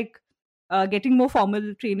about like getting more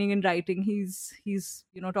formal training in writing. He's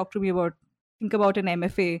talked to me about, think about an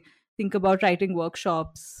MFA, think about writing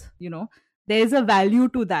workshops. There's a value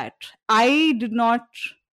to that. I did not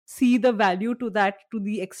see the value to that to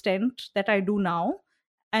the extent that I do now,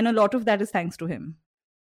 and a lot of that is thanks to him.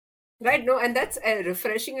 Right, no, and that's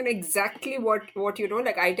refreshing, and exactly what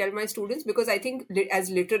like I tell my students, because I think as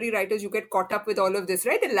literary writers you get caught up with all of this,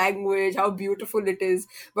 right? The language, how beautiful it is,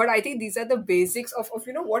 but I think these are the basics of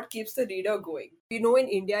what keeps the reader going. In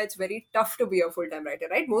India it's very tough to be a full-time writer,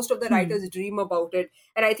 right? Most of the writers dream about it,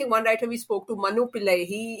 and I think one writer we spoke to, Manu Pillai,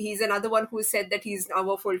 he's another one who said that he's now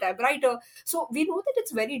a full-time writer. So we know that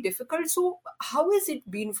it's very difficult. So how has it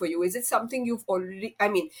been for you? Is it something you've already, I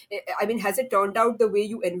mean, has it turned out the way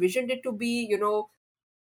you envisioned it to be?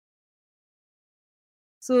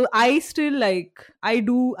 So I still like, I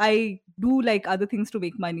do like other things to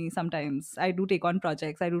make money. Sometimes I do take on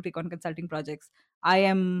projects, I do take on consulting projects.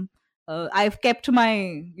 I've kept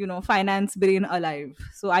my finance brain alive.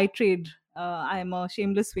 So I trade. I'm a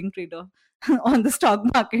shameless swing trader on the stock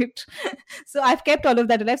market. So I've kept all of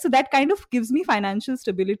that alive. So that kind of gives me financial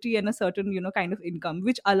stability and a certain kind of income,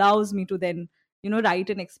 which allows me to then write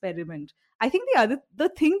and experiment. I think the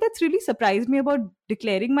thing that's really surprised me about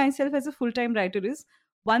declaring myself as a full-time writer is,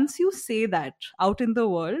 once you say that out in the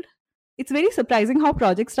world, it's very surprising how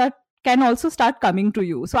projects can also start coming to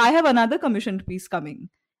you. So I have another commissioned piece coming,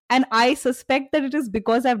 and I suspect that it is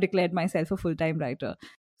because I've declared myself a full-time writer.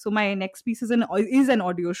 So my next piece is an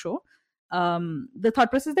audio show. The thought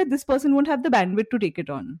process that this person won't have the bandwidth to take it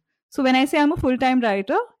on. So when I say I'm a full-time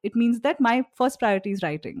writer, it means that my first priority is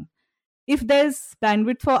writing. If there's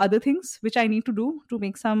bandwidth for other things which I need to do to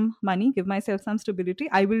make some money, give myself some stability,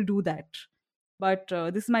 I will do that. But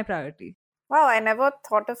this is my priority. Wow, I never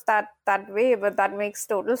thought of that way, but that makes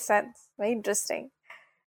total sense. Very interesting.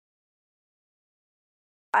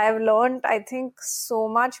 I've learned, I think, so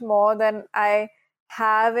much more than I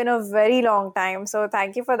have in a very long time. So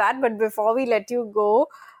thank you for that. But before we let you go,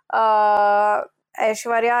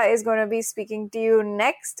 Aishwarya is going to be speaking to you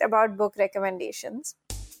next about book recommendations.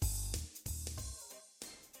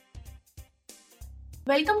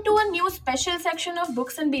 Welcome to a new special section of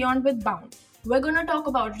Books and Beyond with Bound. We're going to talk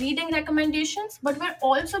about reading recommendations, but we're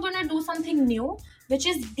also going to do something new, which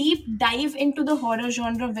is deep dive into the horror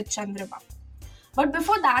genre with Chandrima. But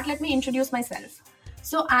before that, let me introduce myself.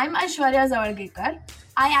 So I'm Aishwarya Zawargekar.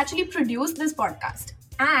 I actually produce this podcast.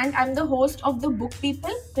 And I'm the host of The Book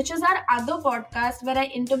People, which is our other podcast where I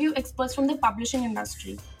interview experts from the publishing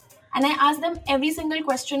industry. And I ask them every single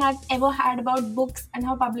question I've ever had about books and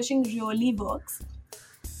how publishing really works.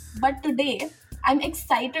 But today, I'm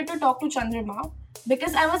excited to talk to Chandrima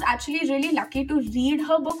because I was actually really lucky to read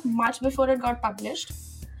her book much before it got published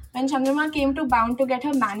when Chandrima came to Bound to get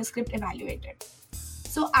her manuscript evaluated.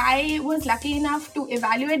 So I was lucky enough to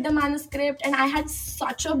evaluate the manuscript, and I had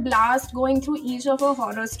such a blast going through each of her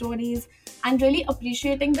horror stories and really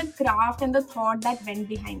appreciating the craft and the thought that went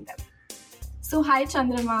behind them. So, hi,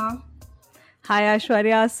 Chandrima. Hi,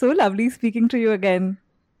 Ashwarya. So lovely speaking to you again.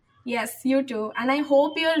 Yes, you too. And I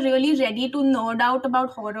hope you're really ready to nerd out about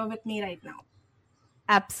horror with me right now.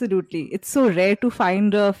 Absolutely. It's so rare to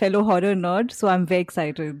find a fellow horror nerd, so I'm very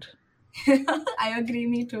excited. I agree,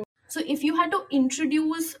 me too. So, if you had to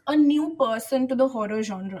introduce a new person to the horror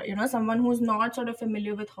genre, someone who's not sort of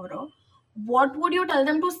familiar with horror, what would you tell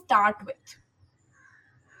them to start with?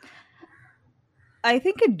 I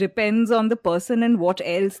think it depends on the person and what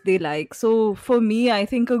else they like. So for me, I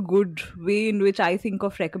think a good way in which I think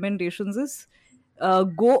of recommendations is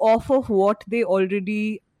go off of what they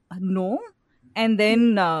already know, and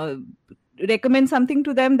then recommend something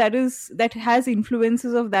to them that has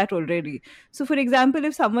influences of that already. So for example,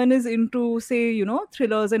 if someone is into, say,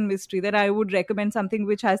 thrillers and mystery, then I would recommend something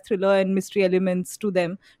which has thriller and mystery elements to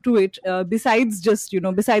it, besides just,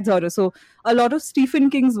 besides horror. So a lot of Stephen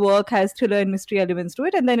King's work has thriller and mystery elements to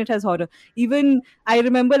it, and then it has horror. Even I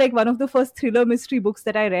remember, like, one of the first thriller mystery books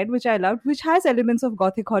that I read, which I loved, which has elements of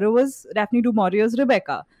gothic horror, was Daphne du Maurier's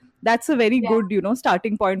Rebecca. That's a very Yeah. good,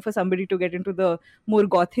 starting point for somebody to get into the more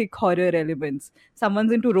gothic horror elements.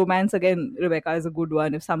 Someone's into romance, again, Rebecca is a good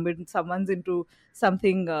one. If someone's into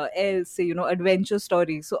something else, say, adventure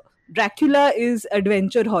story. So Dracula is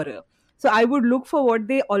adventure horror. So I would look for what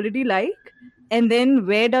they already like, and then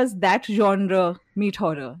where does that genre meet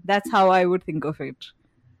horror. That's how I would think of it.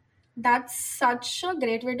 That's such a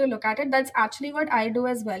great way to look at it. That's actually what I do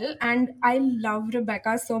as well. And I love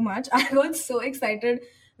Rebecca so much. I was so excited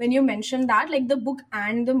when you mentioned that, like the book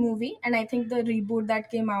and the movie. And I think the reboot that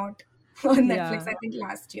came out on Netflix, Yeah. I think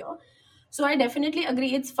last year. So I definitely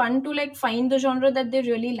agree. It's fun to like find the genre that they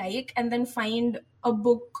really like and then find a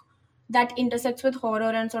book that intersects with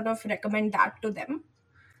horror and sort of recommend that to them.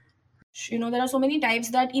 There are so many types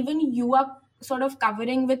that even you are sort of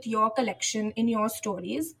covering with your collection in your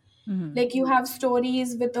stories. Mhm. Like you have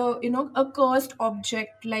stories with a cursed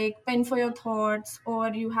object like pen for your thoughts, or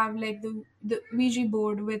you have like the Ouija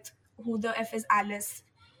board with who the f is Alice.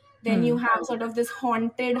 Then you Hmm. have sort of this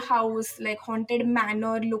haunted house, like haunted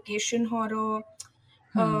manor location horror,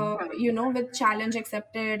 Hmm. with challenge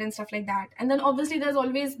accepted and stuff like that. And then obviously there's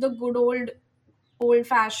always the good old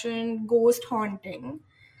fashioned ghost haunting.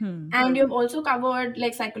 Hmm. And you've also covered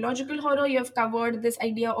like psychological horror. You've covered this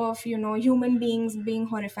idea of human beings being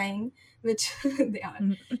horrifying, which they are.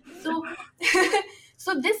 Hmm. So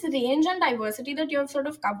so this range and diversity that you have sort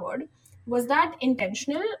of covered, was that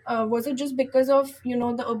intentional? Was it just because of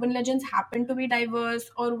the urban legends happen to be diverse,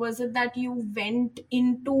 or was it that you went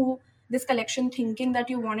into this collection thinking that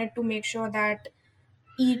you wanted to make sure that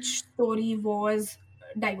each story was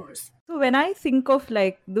diverse? So when I think of,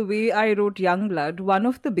 like, the way I wrote Youngblood, one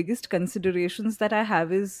of the biggest considerations that I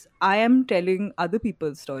have is I am telling other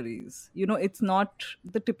people's stories. It's not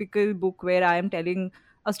the typical book where I am telling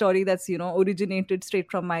a story that's, originated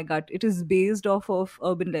straight from my gut. It is based off of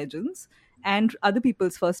urban legends and other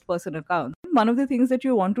people's first person accounts. One of the things that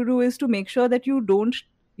you want to do is to make sure that you don't,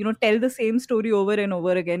 tell the same story over and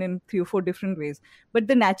over again in 3 or 4 different ways. But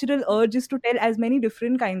the natural urge is to tell as many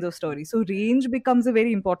different kinds of stories. So range becomes a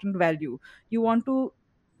very important value. You want to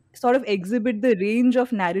sort of exhibit the range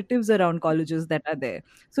of narratives around colleges that are there.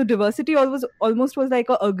 So diversity almost was like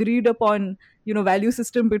a agreed upon, value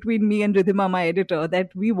system between me and Ridhima, my editor, that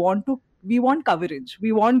we want coverage,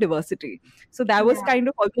 we want diversity. So that was Yeah. kind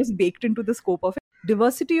of almost baked into the scope of it.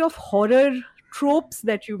 Diversity of horror tropes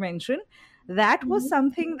that you mentioned, that was Mhm.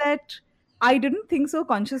 something that I didn't think so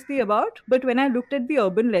consciously about. But when I looked at the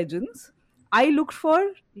urban legends, I looked for,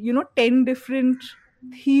 10 different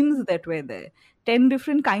themes that were there, 10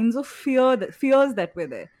 different kinds of fears that were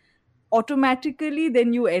there. Automatically,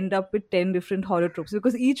 then you end up with 10 different horror tropes,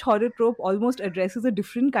 because each horror trope almost addresses a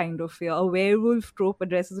different kind of fear. A werewolf trope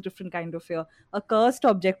addresses a different kind of fear. A cursed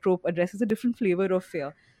object trope addresses a different flavor of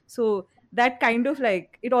fear. So that kind of,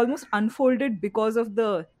 like, it almost unfolded because of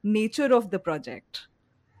the nature of the project.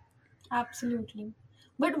 Absolutely.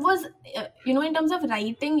 But was, in terms of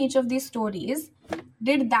writing each of these stories,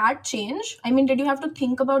 did that change? I mean, did you have to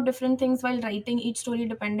think about different things while writing each story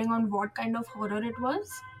depending on what kind of horror it was?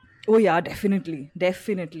 Oh yeah, definitely,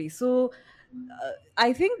 definitely. So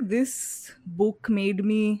I think this book made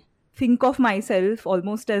me think of myself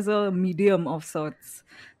almost as a medium of sorts.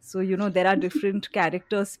 So there are different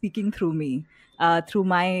characters speaking through me, through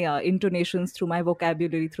my intonations, through my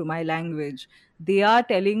vocabulary, through my language. They are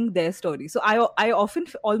telling their story. So I often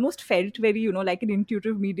almost felt very like an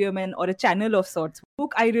intuitive medium and or a channel of sorts.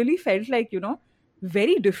 Book I really felt like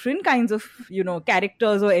very different kinds of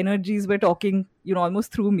characters or energies were talking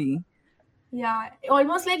almost through me. Yeah,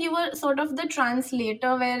 almost like you were sort of the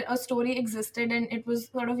translator where a story existed and it was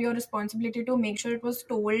sort of your responsibility to make sure it was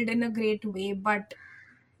told in a great way. But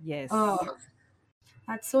uh, Yes.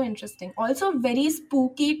 that's so interesting. Also, very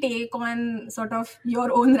spooky take on sort of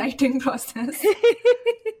your own writing process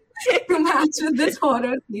to match with this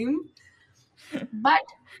horror theme. But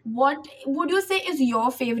what would you say is your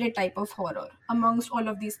favorite type of horror amongst all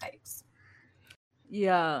of these types?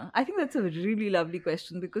 Yeah, I think that's a really lovely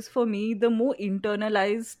question because for me, the more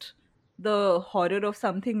internalized the horror of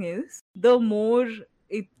something is, the more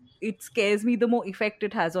it it scares me, the more effect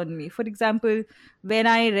it has on me. For example, when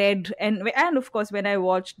I read and of course when I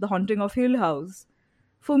watched The Haunting of Hill House,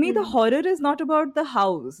 for me the Hmm. horror is not about the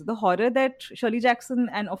house. The horror that Shirley Jackson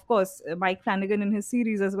and of course Mike Flanagan in his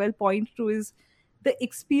series as well point to is the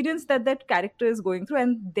experience that that character is going through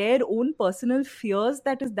and their own personal fears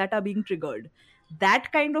that are being triggered.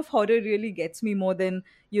 That kind of horror really gets me more than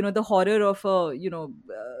the horror of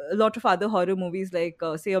a lot of other horror movies like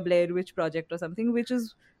say a Blair Witch Project or something, which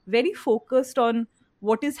is very focused on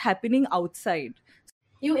what is happening outside.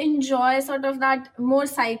 You enjoy sort of that more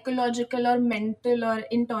psychological or mental or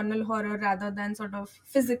internal horror rather than sort of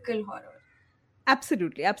physical horror.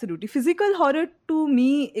 Absolutely, absolutely. Physical horror to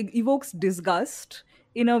me evokes disgust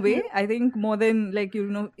in a way. I think more than like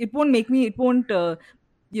it won't make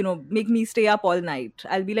me stay up all night.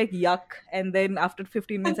 I'll be like yuck, and then after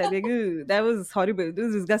 15 minutes I'll be like, "Ew, that was horrible. This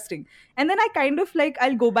is disgusting," and then I kind of like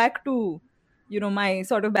I'll go back to my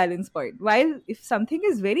sort of balance point. While if something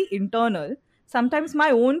is very internal, sometimes my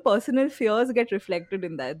own personal fears get reflected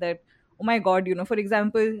in that. Oh my god, for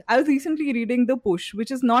example, I was recently reading The Push,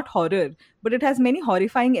 which is not horror, but it has many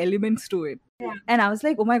horrifying elements to it. Yeah. And I was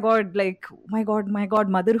like, oh my god, like, oh my god,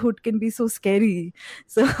 motherhood can be so scary.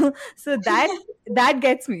 So so that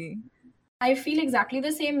gets me. I feel exactly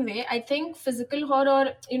the same way. I think physical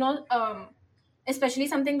horror, especially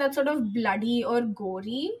something that's sort of bloody or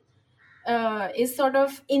gory, is sort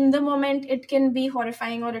of in the moment, it can be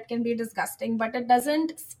horrifying or it can be disgusting, but it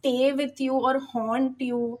doesn't stay with you or haunt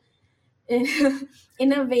you in,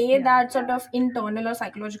 in a way Yeah. that sort of internal or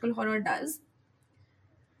psychological horror does.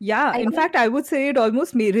 Yeah, I in think fact, I would say it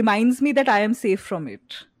almost reminds me that I am safe from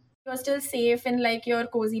it. you're still safe in like your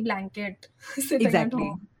cozy blanket sitting at Exactly.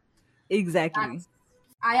 home. Exactly. That's,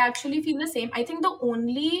 I actually feel the same. I think the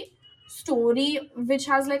only story which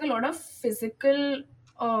has like a lot of physical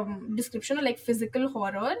description or like physical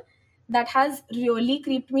horror that has really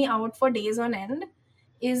creeped me out for days on end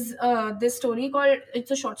is this story called,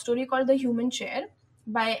 it's a short story called The Human Chair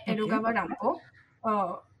by Okay. Edogawa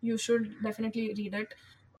Rampo. You should definitely read it.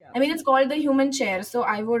 Yeah. I mean, it's called The Human Chair, so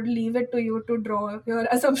I would leave it to you to draw your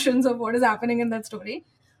assumptions of what is happening in that story.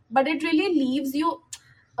 But it really leaves you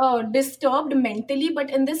disturbed mentally, but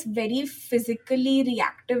in this very physically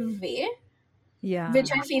reactive way, which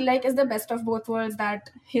Yeah. I feel like is the best of both worlds that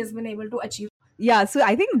he's been able to achieve. Yeah, so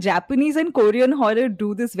I think Japanese and Korean horror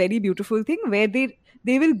do this very beautiful thing where they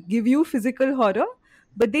will give you physical horror,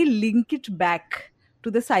 but they link it back to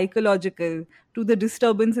the psychological, to the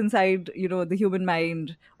disturbance inside, the human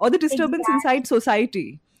mind or the disturbance inside Exactly.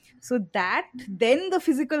 society. So that then the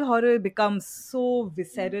physical horror becomes so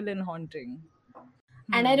visceral and haunting.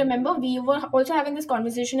 And I Hmm. remember we were also having this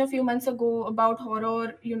conversation a few months ago about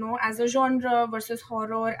horror, as a genre versus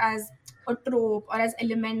horror as a trope or as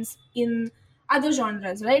elements in other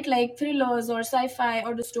genres, right? Like thrillers or sci-fi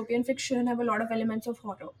or dystopian fiction have a lot of elements of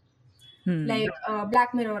horror, Hmm. like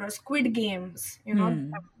Black Mirror or Squid Games,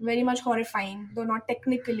 Hmm. very much horrifying, though not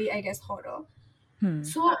technically, I guess, horror.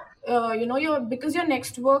 Hmm. So, your because your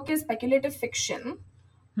next work is speculative fiction,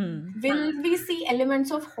 Hmm. will we see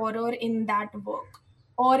elements of horror in that work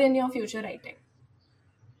or in your future writing?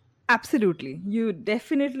 Absolutely. You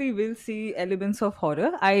definitely will see elements of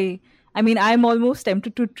horror. I mean I'm almost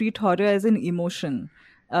tempted to treat horror as an emotion.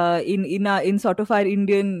 In sort of our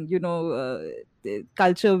Indian,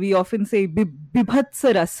 culture we often say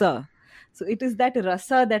bibhatsa rasa. So it is that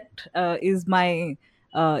rasa that is my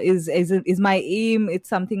aim. It's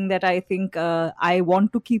something that I think I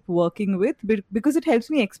want to keep working with because it helps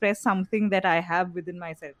me express something that I have within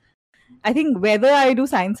myself. I think whether I do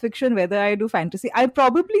science fiction, whether I do fantasy, I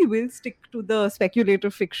probably will stick to the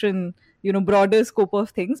speculative fiction, broader scope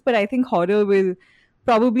of things. But I think horror will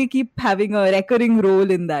probably keep having a recurring role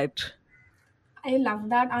in that. I love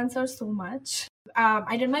that answer so much.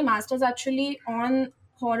 I did my master's actually on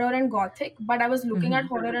horror and gothic, but I was looking at Mhm.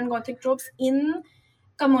 horror and gothic tropes in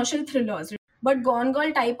commercial thrillers, but Gone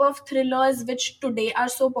Girl type of thrillers, which today are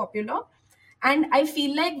so popular. And I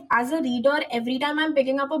feel like as a reader, every time I'm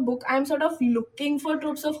picking up a book, I'm sort of looking for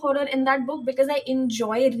tropes of horror in that book because I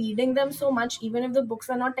enjoy reading them so much, even if the books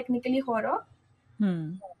are not technically horror.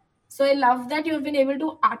 Hmm. So I love that you've been able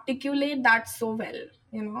to articulate that so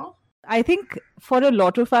well. I think for a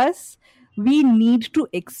lot of us, we need to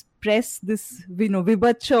express this,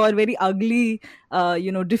 vibhacha or very ugly,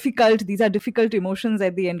 difficult. These are difficult emotions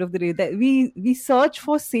at the end of the day. That we search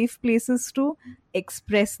for safe places to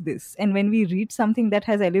express this, and when we read something that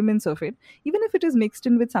has elements of it, even if it is mixed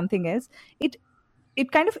in with something else, it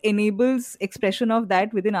it kind of enables expression of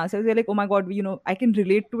that within ourselves. We're like, oh my god, I can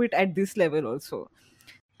relate to it at this level also.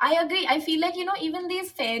 I agree. I feel like, even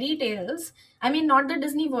these fairy tales, I mean, not the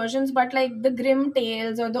Disney versions, but like the Grimm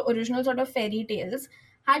tales or the original sort of fairy tales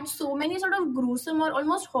had so many sort of gruesome or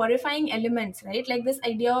almost horrifying elements, right? Like this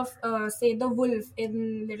idea of, say, the wolf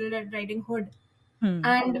in Little Red Riding Hood, Hmm.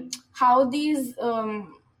 and how these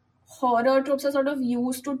horror tropes are sort of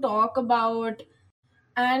used to talk about.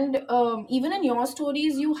 And even in your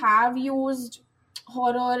stories, you have used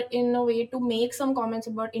horror in a way to make some comments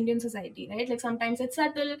about Indian society, right? Like sometimes it's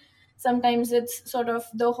subtle, sometimes it's sort of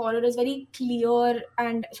the horror is very clear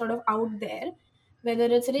and sort of out there. Whether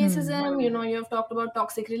it's Hmm. racism, you have talked about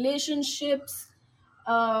toxic relationships.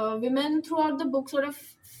 Women throughout the book sort of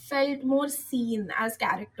felt more seen as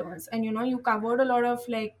characters, and you covered a lot of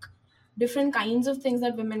like different kinds of things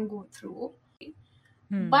that women go through.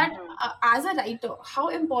 Hmm. But as a writer, how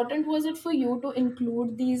important was it for you to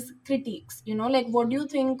include these critiques? Like what do you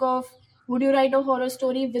think of, would you write a horror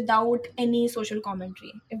story without any social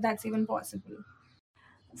commentary, if that's even possible?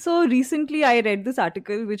 So recently, I read this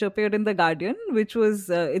article which appeared in the Guardian, which was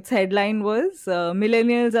its headline was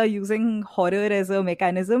 "Millennials are using horror as a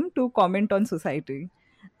mechanism to comment on society,"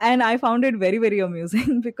 and I found it very very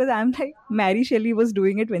amusing because I'm like, Mary Shelley was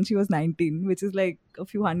doing it when she was 19, which is like a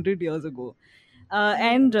few hundred years ago.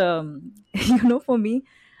 And for me,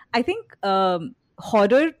 I think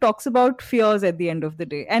horror talks about fears at the end of the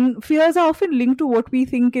day, and fears are often linked to what we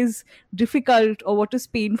think is difficult or what is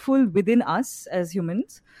painful within us as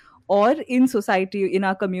humans, or in society, in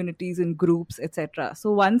our communities, in groups, etc.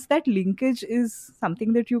 So once that linkage is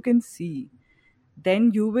something that you can see,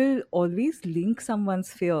 then you will always link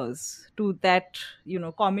someone's fears to that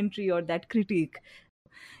commentary or that critique.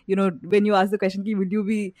 When you ask the question, "Ki, will you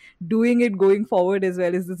be doing it going forward as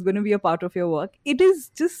well? Is this going to be a part of your work?" It is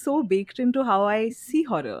just so baked into how I see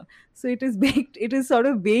horror. So it is baked, it is sort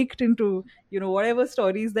of baked into, whatever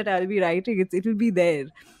stories that I'll be writing, it will be there.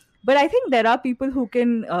 But I think there are people who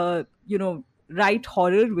can, write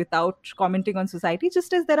horror without commenting on society,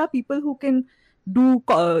 just as there are people who can do,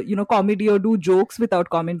 comedy or do jokes without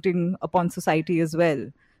commenting upon society as well.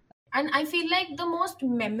 And I feel like the most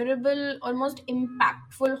memorable or most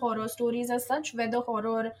impactful horror stories as such, where the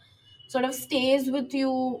horror sort of stays with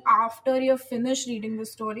you after you've finished reading the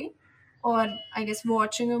story, or I guess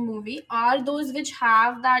watching a movie, are those which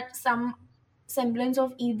have that some semblance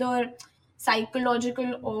of either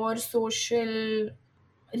psychological or social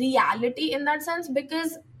reality in that sense,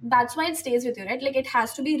 because that's why it stays with you, right? Like it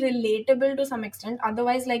has to be relatable to some extent.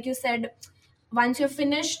 Otherwise, like you said, once you're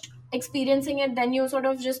finished experiencing it, then you sort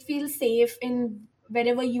of just feel safe in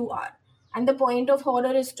wherever you are. And the point of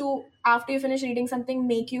horror is to, after you finish reading something,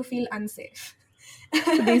 make you feel unsafe.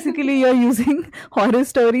 So basically, you're using horror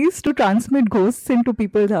stories to transmit ghosts into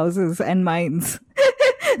people's houses and minds.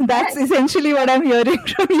 That's Yes. essentially what I'm hearing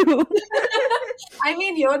from you. I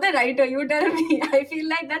mean, you're the writer, you tell me. I feel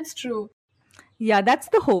like that's true. Yeah, that's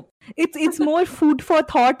the hope. It's more food for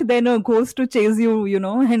thought than a ghost to chase you,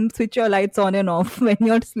 and switch your lights on and off when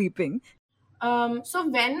you're sleeping. So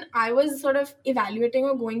when I was sort of evaluating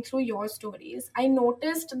or going through your stories, I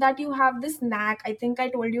noticed that you have this knack. I think I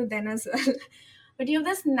told you then as well, but you have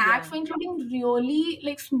this knack Yeah. for including really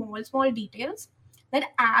like small details that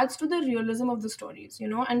adds to the realism of the stories,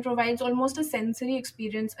 and provides almost a sensory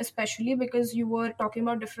experience, especially because you were talking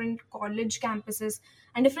about different college campuses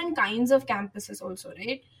and different kinds of campuses also,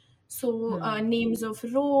 right? So Hmm. names of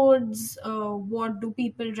roads, what do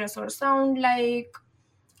people dress or sound like.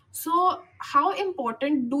 So, how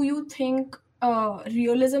important do you think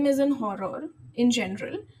realism is in horror in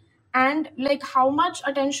general? And like, how much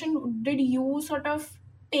attention did you sort of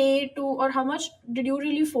pay to, or how much did you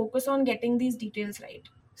really focus on getting these details right?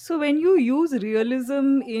 So when you use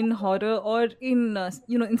realism in horror or in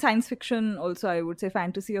in science fiction also, I would say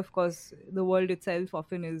fantasy, of course, the world itself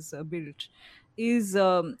often is built, is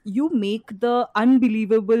you make the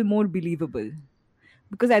unbelievable more believable,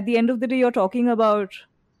 because at the end of the day you're talking about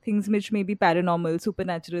things which may be paranormal,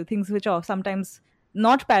 supernatural, things which are sometimes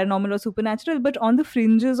not paranormal or supernatural but on the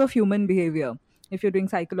fringes of human behavior if you're doing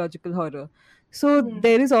psychological horror. So Hmm.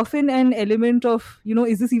 there is often an element of,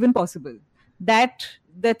 is this even possible? That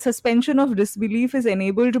suspension of disbelief is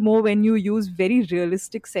enabled more when you use very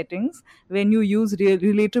realistic settings, when you use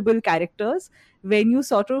relatable characters, when you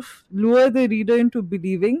sort of lure the reader into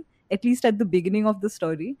believing, at least at the beginning of the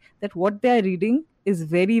story, that what they are reading is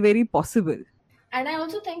very, very possible. And I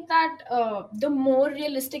also think that the more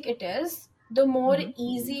realistic it is, the more Mhm.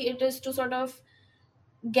 easy it is to sort of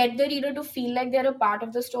get the reader to feel like they're a part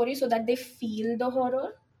of the story, so that they feel the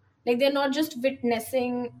horror. Like they're not just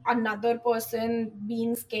witnessing another person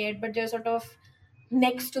being scared, but they're sort of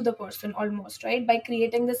next to the person almost, right? By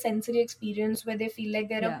creating the sensory experience where they feel like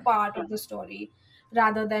they're a Yeah. part of the story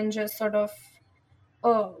rather than just sort of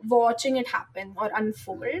watching it happen or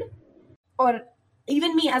unfold. Or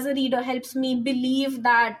even me as a reader helps me believe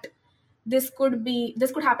that this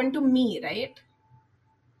could happen to me, right?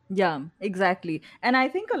 Yeah, exactly. And I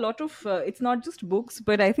think a lot of it's not just books,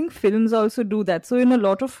 but I think films also do that. So in a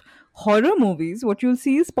lot of horror movies, what you'll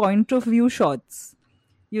see is point of view shots.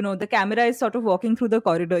 The camera is sort of walking through the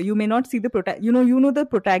corridor. You may not see the the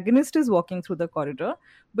protagonist is walking through the corridor,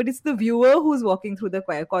 but it's the viewer who's walking through the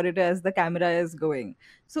corridor as the camera is going.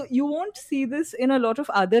 So you won't see this in a lot of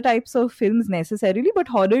other types of films necessarily, but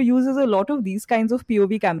horror uses a lot of these kinds of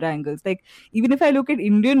POV camera angles. Like, even if I look at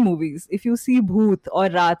Indian movies, if you see Bhoot or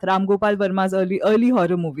Ram Gopal Verma's early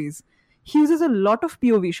horror movies, he uses a lot of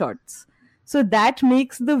POV shots. So that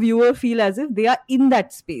makes the viewer feel as if they are in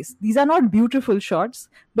that space. These are not beautiful shots,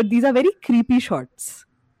 but these are very creepy shots.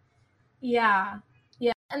 Yeah,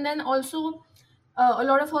 yeah. And then also, a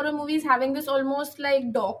lot of horror movies having this almost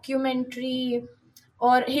like documentary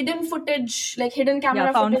or hidden footage, like hidden Yeah, camera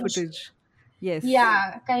found footage. footage. Yes.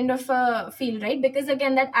 Yeah, kind of a feel, right? Because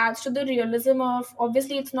again, that adds to the realism of,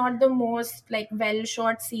 obviously it's not the most like well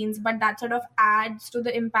shot scenes, but that sort of adds to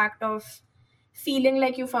the impact of feeling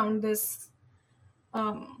like you found this,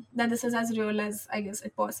 that this is as real as I guess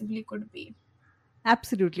it possibly could be.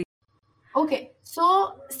 Absolutely. Okay,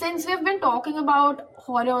 so since we've been talking about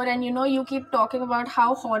horror and you keep talking about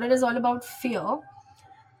how horror is all about fear,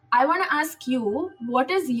 I want to ask you,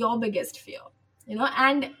 what is your biggest fear?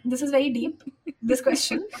 And this is very deep, this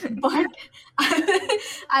question, but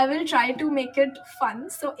I will try to make it fun.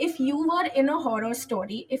 So, if you were in a horror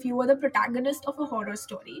story, if you were the protagonist of a horror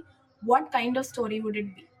story, what kind of story would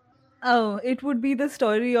it be? Oh, it would be the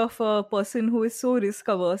story of a person who is so risk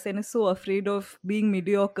averse and is so afraid of being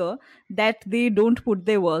mediocre that they don't put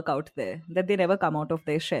their work out there, that they never come out of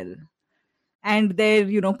their shell. And their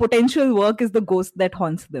potential work is the ghost that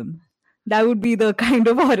haunts them. That would be the kind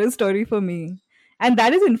of horror story for me. And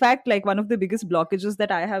that is in fact like one of the biggest blockages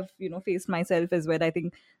that I have faced myself as well. I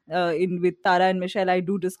think in with Tara and Michelle, I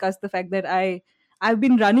do discuss the fact that I've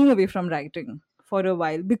been running away from writing for a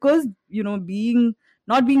while because being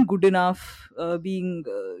not being good enough, being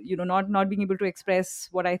not being able to express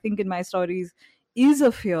what I think in my stories is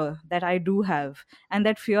a fear that I do have, and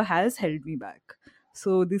that fear has held me back.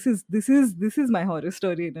 So this is my horror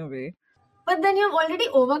story in a way. But then you've already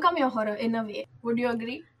overcome your horror in a way. Would you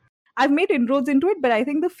agree? I've made inroads into it, but I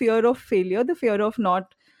think the fear of failure, the fear of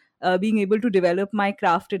not being able to develop my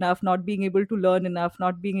craft enough, not being able to learn enough,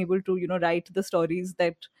 not being able to write the stories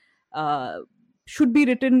that uh, should be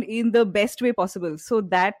written in the best way possible. So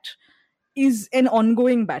that is an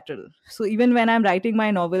ongoing battle. So even when I'm writing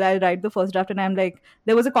my novel, I'll write the first draft and I'm like,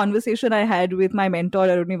 there was a conversation I had with my mentor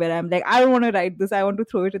Aruni where I'm like, I don't want to write this. I want to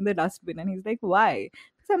throw it in the dustbin. And he's like, why?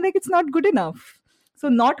 Because I'm like, it's not good enough. So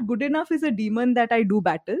not good enough is a demon that I do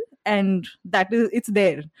battle, and that is it's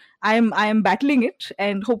there. I am battling it,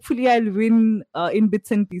 and hopefully I'll win in bits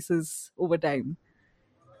and pieces over time.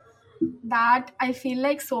 That I feel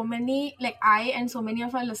like so many, like I and so many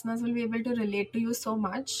of our listeners will be able to relate to you so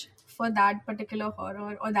much for that particular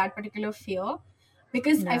horror or that particular fear,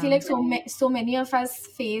 because I feel Yeah. like so many of us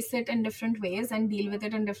face it in different ways and deal with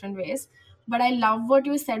it in different ways. But I love what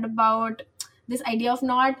you said about this idea of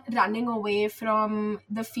not running away from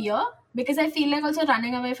the fear, because I feel like also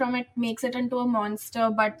running away from it makes it into a monster,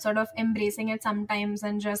 but sort of embracing it sometimes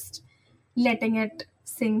and just letting it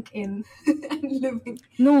sink in and living.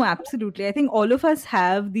 No, absolutely. I think all of us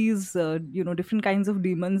have these, different kinds of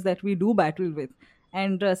demons that we do battle with.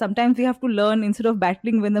 and sometimes we have to learn, instead of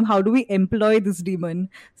battling with them, how do we employ this demon.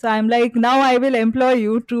 So I'm like, now I will employ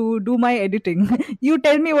you to do my editing. You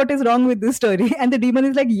tell me what is wrong with this story, and the demon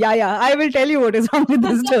is like, yeah, I will tell you what is wrong with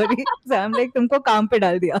this story. So I'm like, तुमको काम पे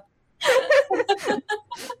डाल दिया.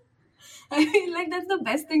 I feel like that's the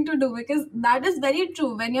best thing to do, because that is very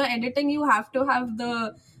true. When you're editing, you have to have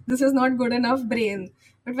the this is not good enough brain.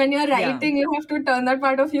 But when you're Yeah. writing, you have to turn that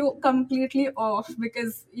part of you completely off,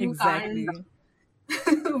 because you Exactly.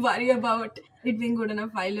 can't worry about it being good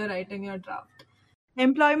enough while you're writing your draft.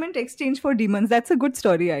 Employment exchange for demons. That's a good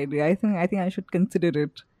story idea. I think I should consider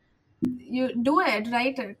it. You do it,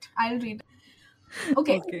 write it. I'll read it.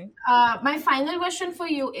 Okay. Okay. My final question for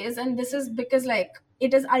you is, and this is because like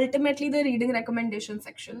it is ultimately the reading recommendation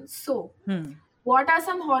section. So, what are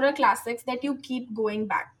some horror classics that you keep going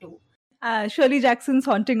back to? Shirley Jackson's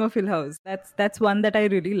Haunting of Hill House. That's one that I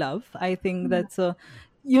really love. I think that's a,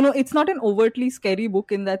 it's not an overtly scary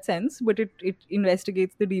book in that sense, but it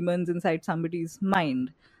investigates the demons inside somebody's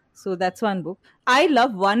mind. So that's one book. I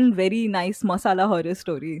love one very nice masala horror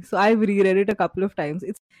story. So I've reread it a couple of times.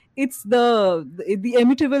 It's the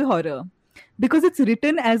Amityville Horror, because it's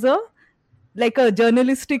written as a like a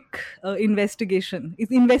journalistic investigation.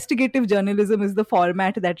 It's investigative journalism is the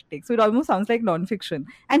format that it takes. So it almost sounds like nonfiction.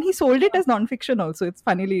 And he sold it as nonfiction also. It's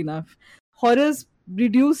funnily enough. Horror's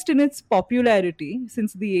reduced in its popularity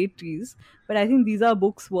since the 80s, but I think these are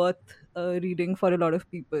books worth reading for a lot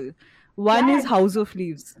of people. One Yeah, is House of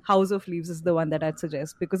Leaves. House of Leaves is the one that I'd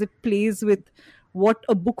suggest because it plays with what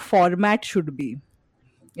a book format should be mhm.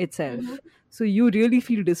 itself. So you really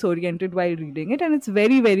feel disoriented while reading it, and it's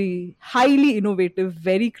very, very highly innovative,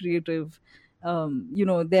 very creative.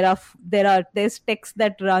 There's text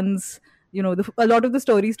that runs. A lot of the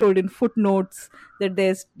stories told in footnotes. That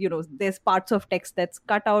there's parts of text that's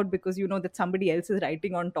cut out because that somebody else is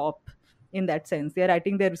writing on top. In that sense,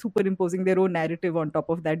 they're superimposing their own narrative on top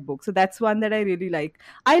of that book. So that's one that I really like.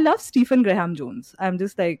 I love Stephen Graham Jones. I'm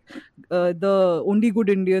just like, The Only Good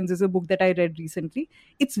Indians is a book that I read recently.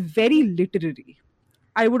 It's very literary.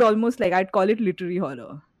 I'd call it literary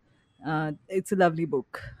horror. It's a lovely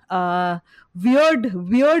book.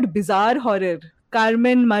 Weird, bizarre horror.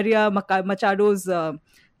 Carmen Maria Machado's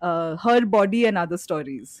Her Body and Other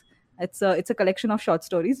Stories. It's a collection of short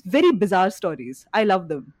stories, very bizarre stories. I love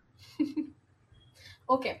them.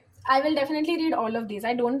 Okay. I will definitely read all of these.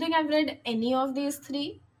 I don't think I've read any of these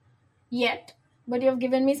three yet, but you've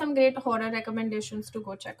given me some great horror recommendations to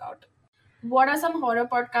go check out. What are some horror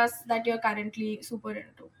podcasts that you're currently super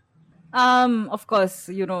into? Of course,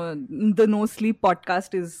 the No Sleep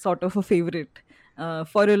podcast is sort of a favorite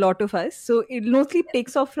for a lot of us. So No Sleep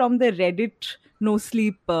takes off from the Reddit No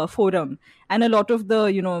Sleep forum, and a lot of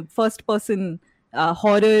the first person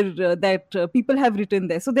horror that people have written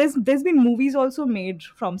there. So there's been movies also made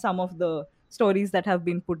from some of the stories that have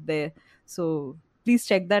been put there. So please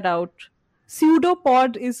check that out.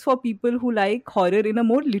 Pseudopod is for people who like horror in a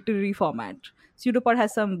more literary format. Pseudopod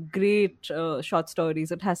has some great short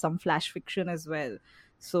stories. It has some flash fiction as well.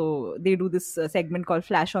 So they do this segment called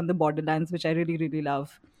Flash on the Borderlands, which I really, really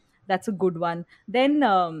love. That's a good one. Then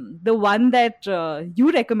the one that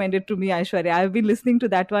you recommended to me, Aishwarya, I've been listening to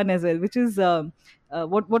that one as well, which is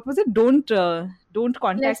what was it? Don't Let's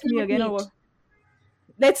contact me not again, meet. or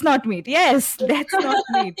let's not meet. Yes, let's not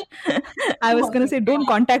meet. I was gonna say don't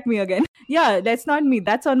contact me again. Yeah, let's not meet.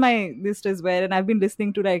 That's on my list as well, and I've been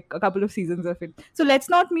listening to like a couple of seasons of it. So let's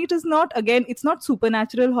not meet is not, again, it's not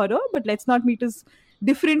supernatural horror, but let's not meet is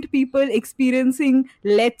different people experiencing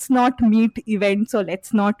let's not meet events, or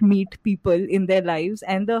let's not meet people in their lives,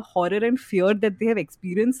 and the horror and fear that they have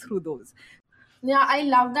experienced through those. Yeah, I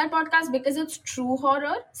love that podcast because it's true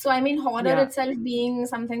horror. So, I mean, horror Yeah. itself being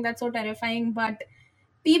something that's so terrifying, but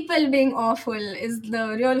people being awful is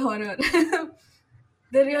the real horror.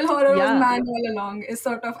 The real horror was Yeah. man all along, is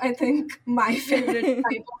sort of, I think, my favorite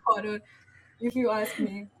type of horror, if you ask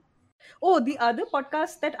me. Oh, the other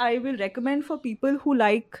podcast that I will recommend for people who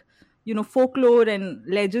like, folklore and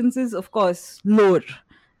legends is, of course, Lore.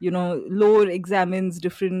 Lore examines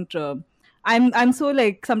different. I'm so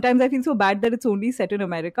like, sometimes I feel so bad that it's only set in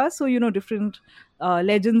America. So different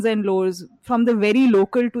legends and lores, from the very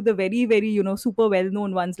local to the very, very super well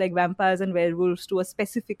known ones like vampires and werewolves, to a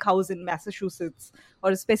specific house in Massachusetts or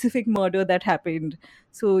a specific murder that happened.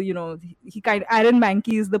 So Aaron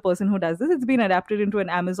Mankey is the person who does this. It's been adapted into an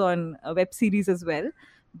Amazon web series as well.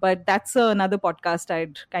 But that's another podcast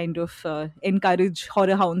I'd kind of encourage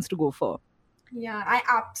horror hounds to go for. Yeah, I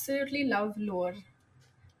absolutely love lore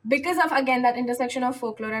because of, again, that intersection of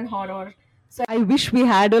folklore and horror. I wish we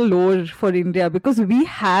had a lore for India because we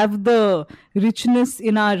have the richness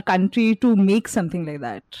in our country to make something like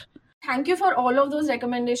that. Thank you for all of those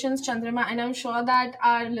recommendations, Chandrima, and I'm sure that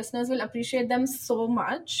our listeners will appreciate them so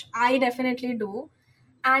much. I definitely do.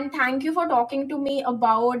 And thank you for talking to me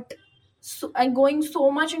about and going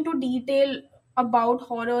so much into detail about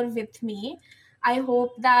horror with me. I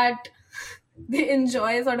hope that they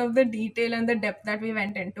enjoy sort of the detail and the depth that we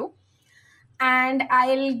went into. And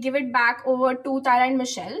I'll give it back over to Tara and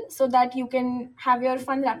Michelle so that you can have your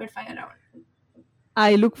fun rapid fire round.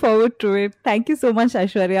 I look forward to it. Thank you so much,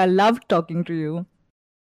 Aishwarya. I loved talking to you.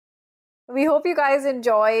 We hope you guys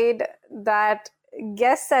enjoyed that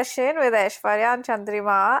guest session with Aishwarya and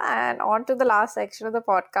Chandrima. And on to the last section of the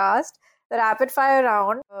podcast, the rapid fire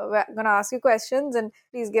round. We're going to ask you questions and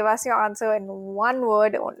please give us your answer in one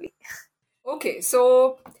word only. Okay,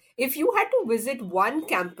 so if you had to visit one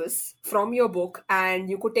campus from your book and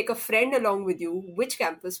you could take a friend along with you, which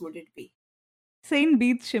campus would it be? Saint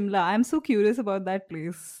Beats, Shimla. I'm so curious about that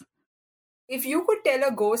place. If you could tell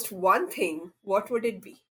a ghost one thing, what would it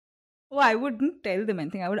be? Oh, I wouldn't tell them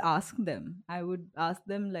anything. I would ask them. I would ask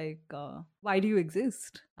them like, why do you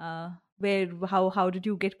exist? How did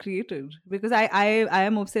you get created? Because I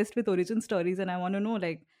am obsessed with origin stories, and I want to know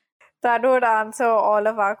like. That would answer all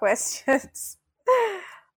of our questions.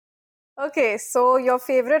 Okay, so your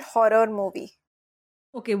favorite horror movie?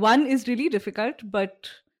 Okay, one is really difficult, but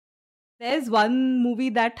there's one movie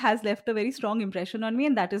that has left a very strong impression on me,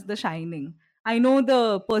 and that is The Shining. I know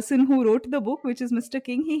the person who wrote the book, which is Mr.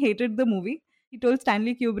 King, he hated the movie. He told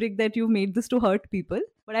Stanley Kubrick that you've made this to hurt people,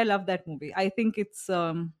 but I love that movie. I think it's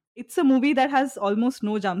a movie that has almost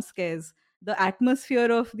no jump scares. The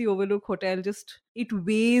atmosphere of the Overlook Hotel just it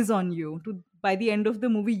weighs on you. To by the end of the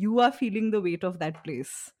movie, you are feeling the weight of that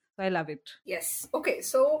place. So I love it. Yes. Okay,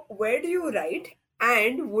 so where do you write?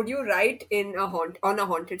 And would you write in on a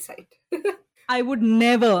haunted site? I would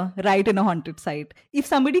never write in a haunted site. If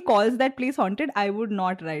somebody calls that place haunted, I would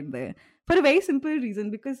not write there. For a very simple reason,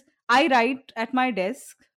 because I write at my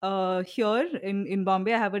desk here in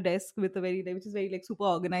Bombay. I have a desk with a which is very like super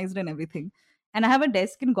organized and everything. And I have a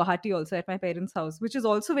desk in Guwahati also at my parents' house, which is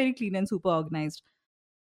also very clean and super organized.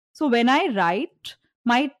 So when I write,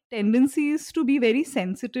 my tendency is to be very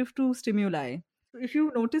sensitive to stimuli. If you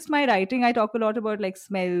noticed my writing, I talk a lot about like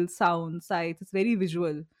smell, sound, sights. It's very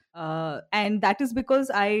visual. And that is because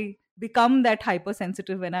I become that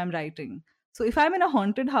hypersensitive when I'm writing. So if I'm in a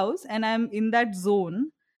haunted house and I'm in that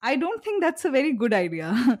zone, I don't think that's a very good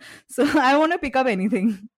idea. So I want to pick up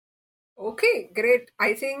anything. Okay, great.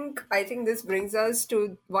 I think this brings us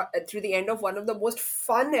to the end of one of the most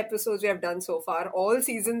fun episodes we have done so far, all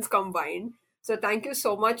seasons combined. So thank you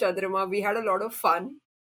so much, Chandrima. We had a lot of fun.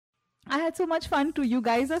 I had so much fun too. You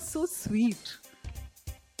guys are so sweet.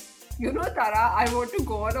 You know, Tara, I want to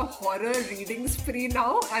go on a horror reading spree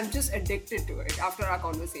now. I'm just addicted to it after our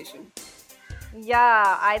conversation.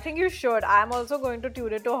 Yeah, I think you should. I'm also going to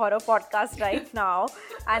tune into a horror podcast right now.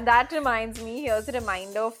 And that reminds me, here's a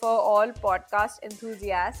reminder for all podcast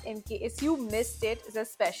enthusiasts. In case you missed it, it's a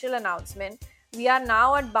special announcement. We are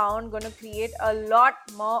now at Bound going to create a lot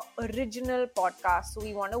more original podcasts. So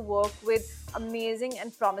we want to work with amazing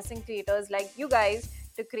and promising creators like you guys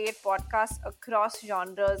to create podcasts across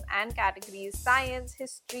genres and categories: science,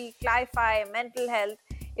 history, sci-fi, mental health.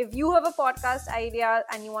 If you have a podcast idea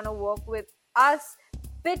and you want to work with us,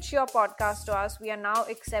 pitch your podcast to us. We are now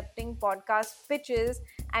accepting podcast pitches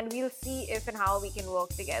and we'll see if and how we can work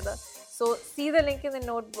together. So see the link in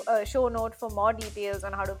the show note for more details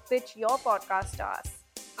on how to pitch your podcast to us.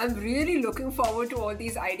 I'm really looking forward to all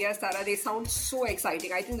these ideas, Tara. They sound so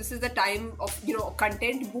exciting. I think this is the time of,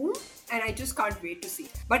 content boom, and I just can't wait to see.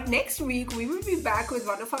 But next week, we will be back with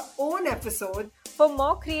one of our own episodes. For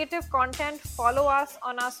more creative content, follow us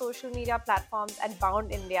on our social media platforms at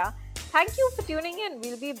Bound India. Thank you for tuning in.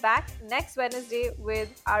 We'll be back next Wednesday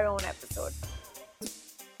with our own episode.